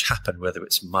exchange happen, whether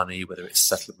it's money, whether it's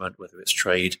settlement, whether it's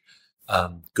trade,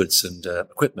 goods and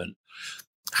equipment,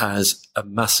 has a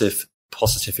massive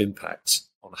positive impact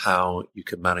on how you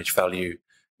can manage value,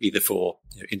 either for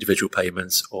individual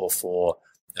payments or for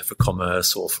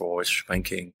commerce or for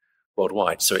banking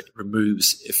worldwide. So it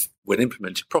removes, if when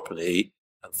implemented properly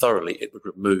and thoroughly, it would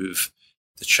remove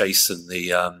the chase and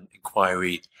the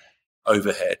inquiry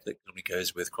overhead that normally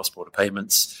goes with cross-border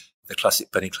payments, the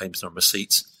classic penny claims on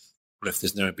receipt. Well, if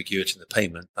there's no ambiguity in the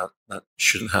payment, that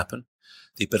shouldn't happen.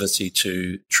 The ability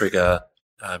to trigger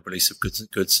release of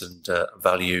goods and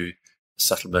value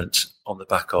settlement on the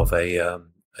back of a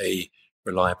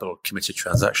reliable, committed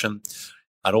transaction,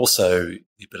 and also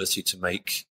the ability to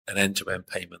make an end-to-end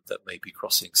payment that may be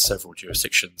crossing several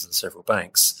jurisdictions and several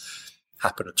banks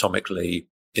happen atomically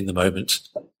in the moment,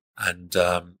 and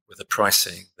with a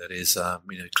pricing that is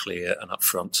clear and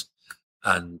upfront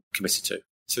and committed to.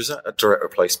 So is that a direct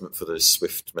replacement for the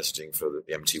SWIFT messaging for the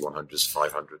MT100s,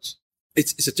 500s?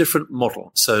 It's a different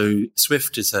model. So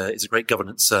SWIFT is a great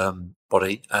governance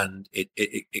body, and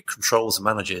it controls and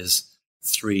manages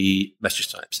three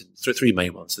message types, three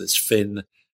main ones. So there's FIN,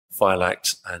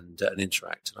 FileAct, and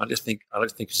Interact. And I like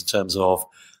to think it's in terms of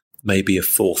maybe a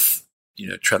fourth,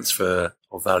 transfer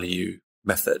of value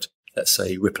method. Let's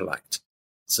say RippleAct.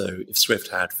 So if SWIFT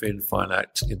had FIN,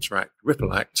 FileAct, Interact,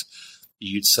 RippleAct,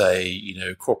 you'd say,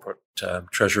 corporate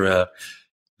treasurer,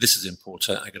 this is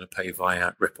important, I'm going to pay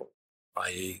via Ripple,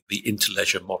 i.e. the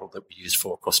interledger model that we use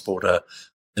for cross-border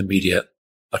immediate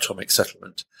atomic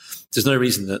settlement. There's no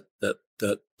reason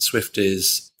that SWIFT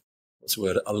is,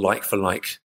 a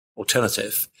like-for-like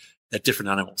alternative. They're different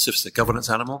animals. SWIFT's a governance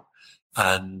animal,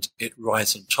 and it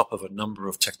rides on top of a number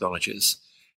of technologies.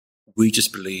 We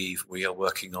just believe we are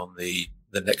working on the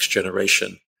next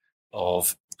generation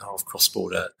of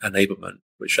cross-border enablement,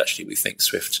 which actually we think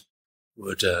SWIFT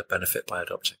would benefit by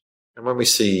adopting. And when we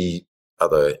see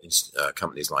other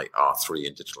companies like R3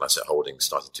 and Digital Asset Holdings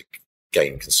starting to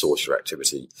gain consortia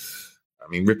activity, I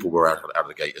mean, Ripple were out of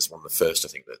the gate as one of the first, I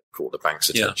think, that caught the bank's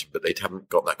attention, but they haven't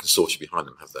got that consortia behind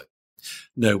them, have they?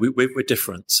 No, we're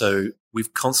different. So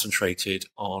we've concentrated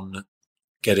on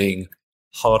getting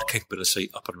hard capability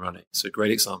up and running. So a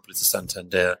great example is the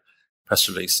Santander press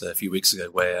release a few weeks ago,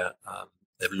 where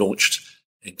they've launched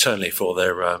internally for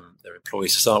their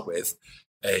employees to start with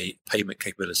a payment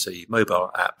capability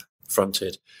mobile app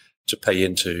fronted to pay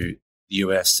into the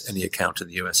US, any account in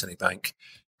the US, any bank,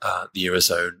 the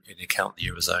Eurozone, any account in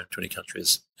the Eurozone, 20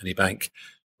 countries, any bank,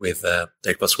 with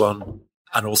Data Plus One,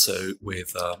 and also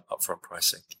with upfront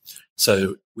pricing.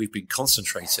 So we've been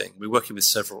concentrating. We're working with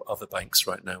several other banks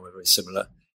right now with very similar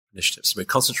initiatives. So we're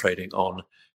concentrating on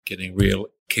getting real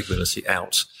capability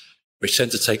out, which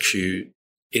tends to take you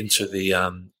into the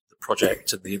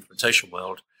project and the implementation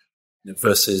world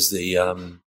versus the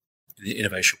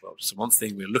innovation world. So one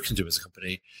thing we're looking to do as a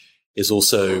company is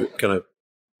also kind of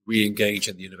re-engage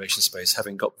in the innovation space,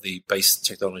 having got the base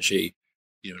technology,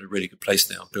 in a really good place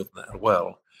now, building that out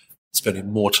well,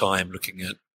 spending more time looking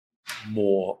at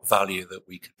more value that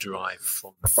we could derive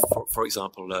from, for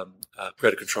example,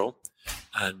 credit control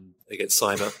and against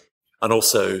cyber, and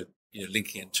also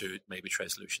linking into maybe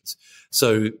trade solutions.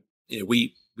 So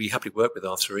we happily work with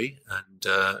R3,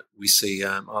 and we see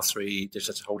R3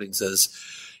 Digital Asset Holdings as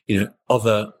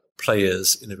other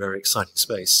players in a very exciting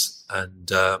space,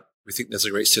 and we think there's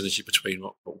a great synergy between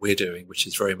what we're doing, which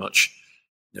is very much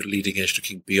leading edge,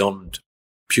 looking beyond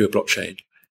pure blockchain,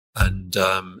 and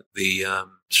the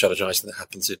strategizing that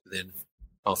happens within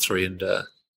R3 and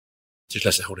Digital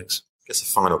Asset Holdings. I guess the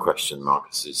final question,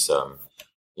 Marcus, is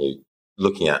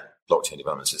looking at blockchain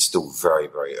developments, it's still very,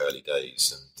 very early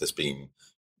days, and there's been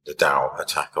the DAO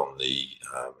attack on the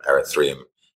Ethereum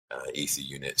Ether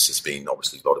units. There's been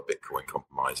obviously a lot of Bitcoin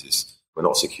compromises. We're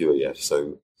not secure yet,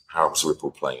 so how's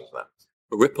Ripple playing into that?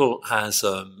 But Ripple has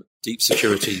deep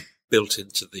security built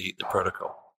into the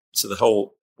protocol. So the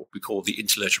whole, what we call the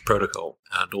interledger protocol,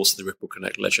 and also the Ripple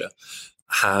Connect ledger,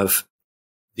 have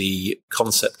the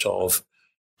concept of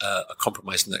a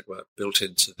compromised network built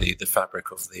into the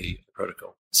fabric of the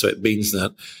protocol. So it means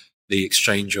that the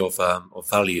exchange of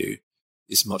value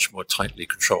is much more tightly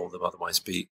controlled than otherwise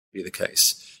be the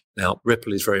case. Now,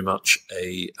 Ripple is very much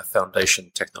a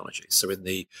foundation technology. So in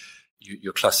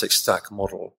your classic stack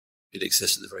model, it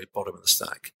exists at the very bottom of the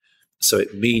stack. So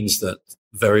it means that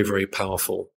very, very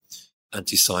powerful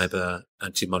anti-cyber,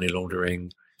 anti-money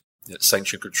laundering,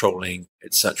 sanction controlling,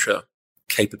 etc.,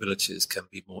 capabilities can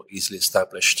be more easily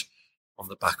established on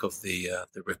the back of the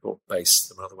Ripple base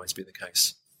than would otherwise be the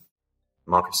case.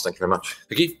 Marcus, thank you very much.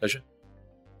 Thank you. Pleasure.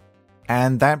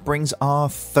 And that brings our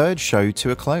third show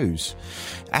to a close.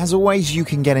 As always, you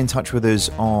can get in touch with us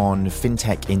on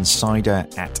FinTech Insider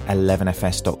at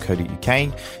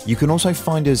 11fs.co.uk. You can also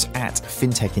find us at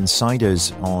FinTech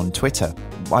Insiders on Twitter.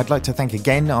 I'd like to thank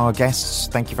again our guests.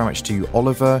 Thank you very much to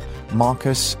Oliver,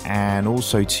 Marcus, and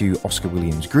also to Oscar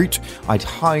Williams-Groot. I'd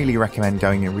highly recommend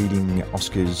going and reading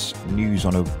Oscar's news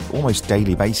on an almost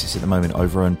daily basis at the moment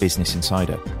over on Business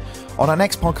Insider. On our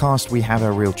next podcast, we have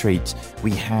a real treat.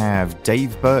 We have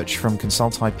Dave Birch from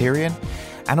Consult Hyperion,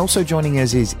 and also joining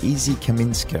us is Izzy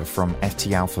Kaminska from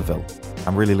FT Alphaville.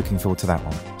 I'm really looking forward to that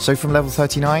one. So from Level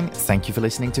 39, thank you for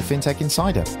listening to FinTech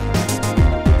Insider.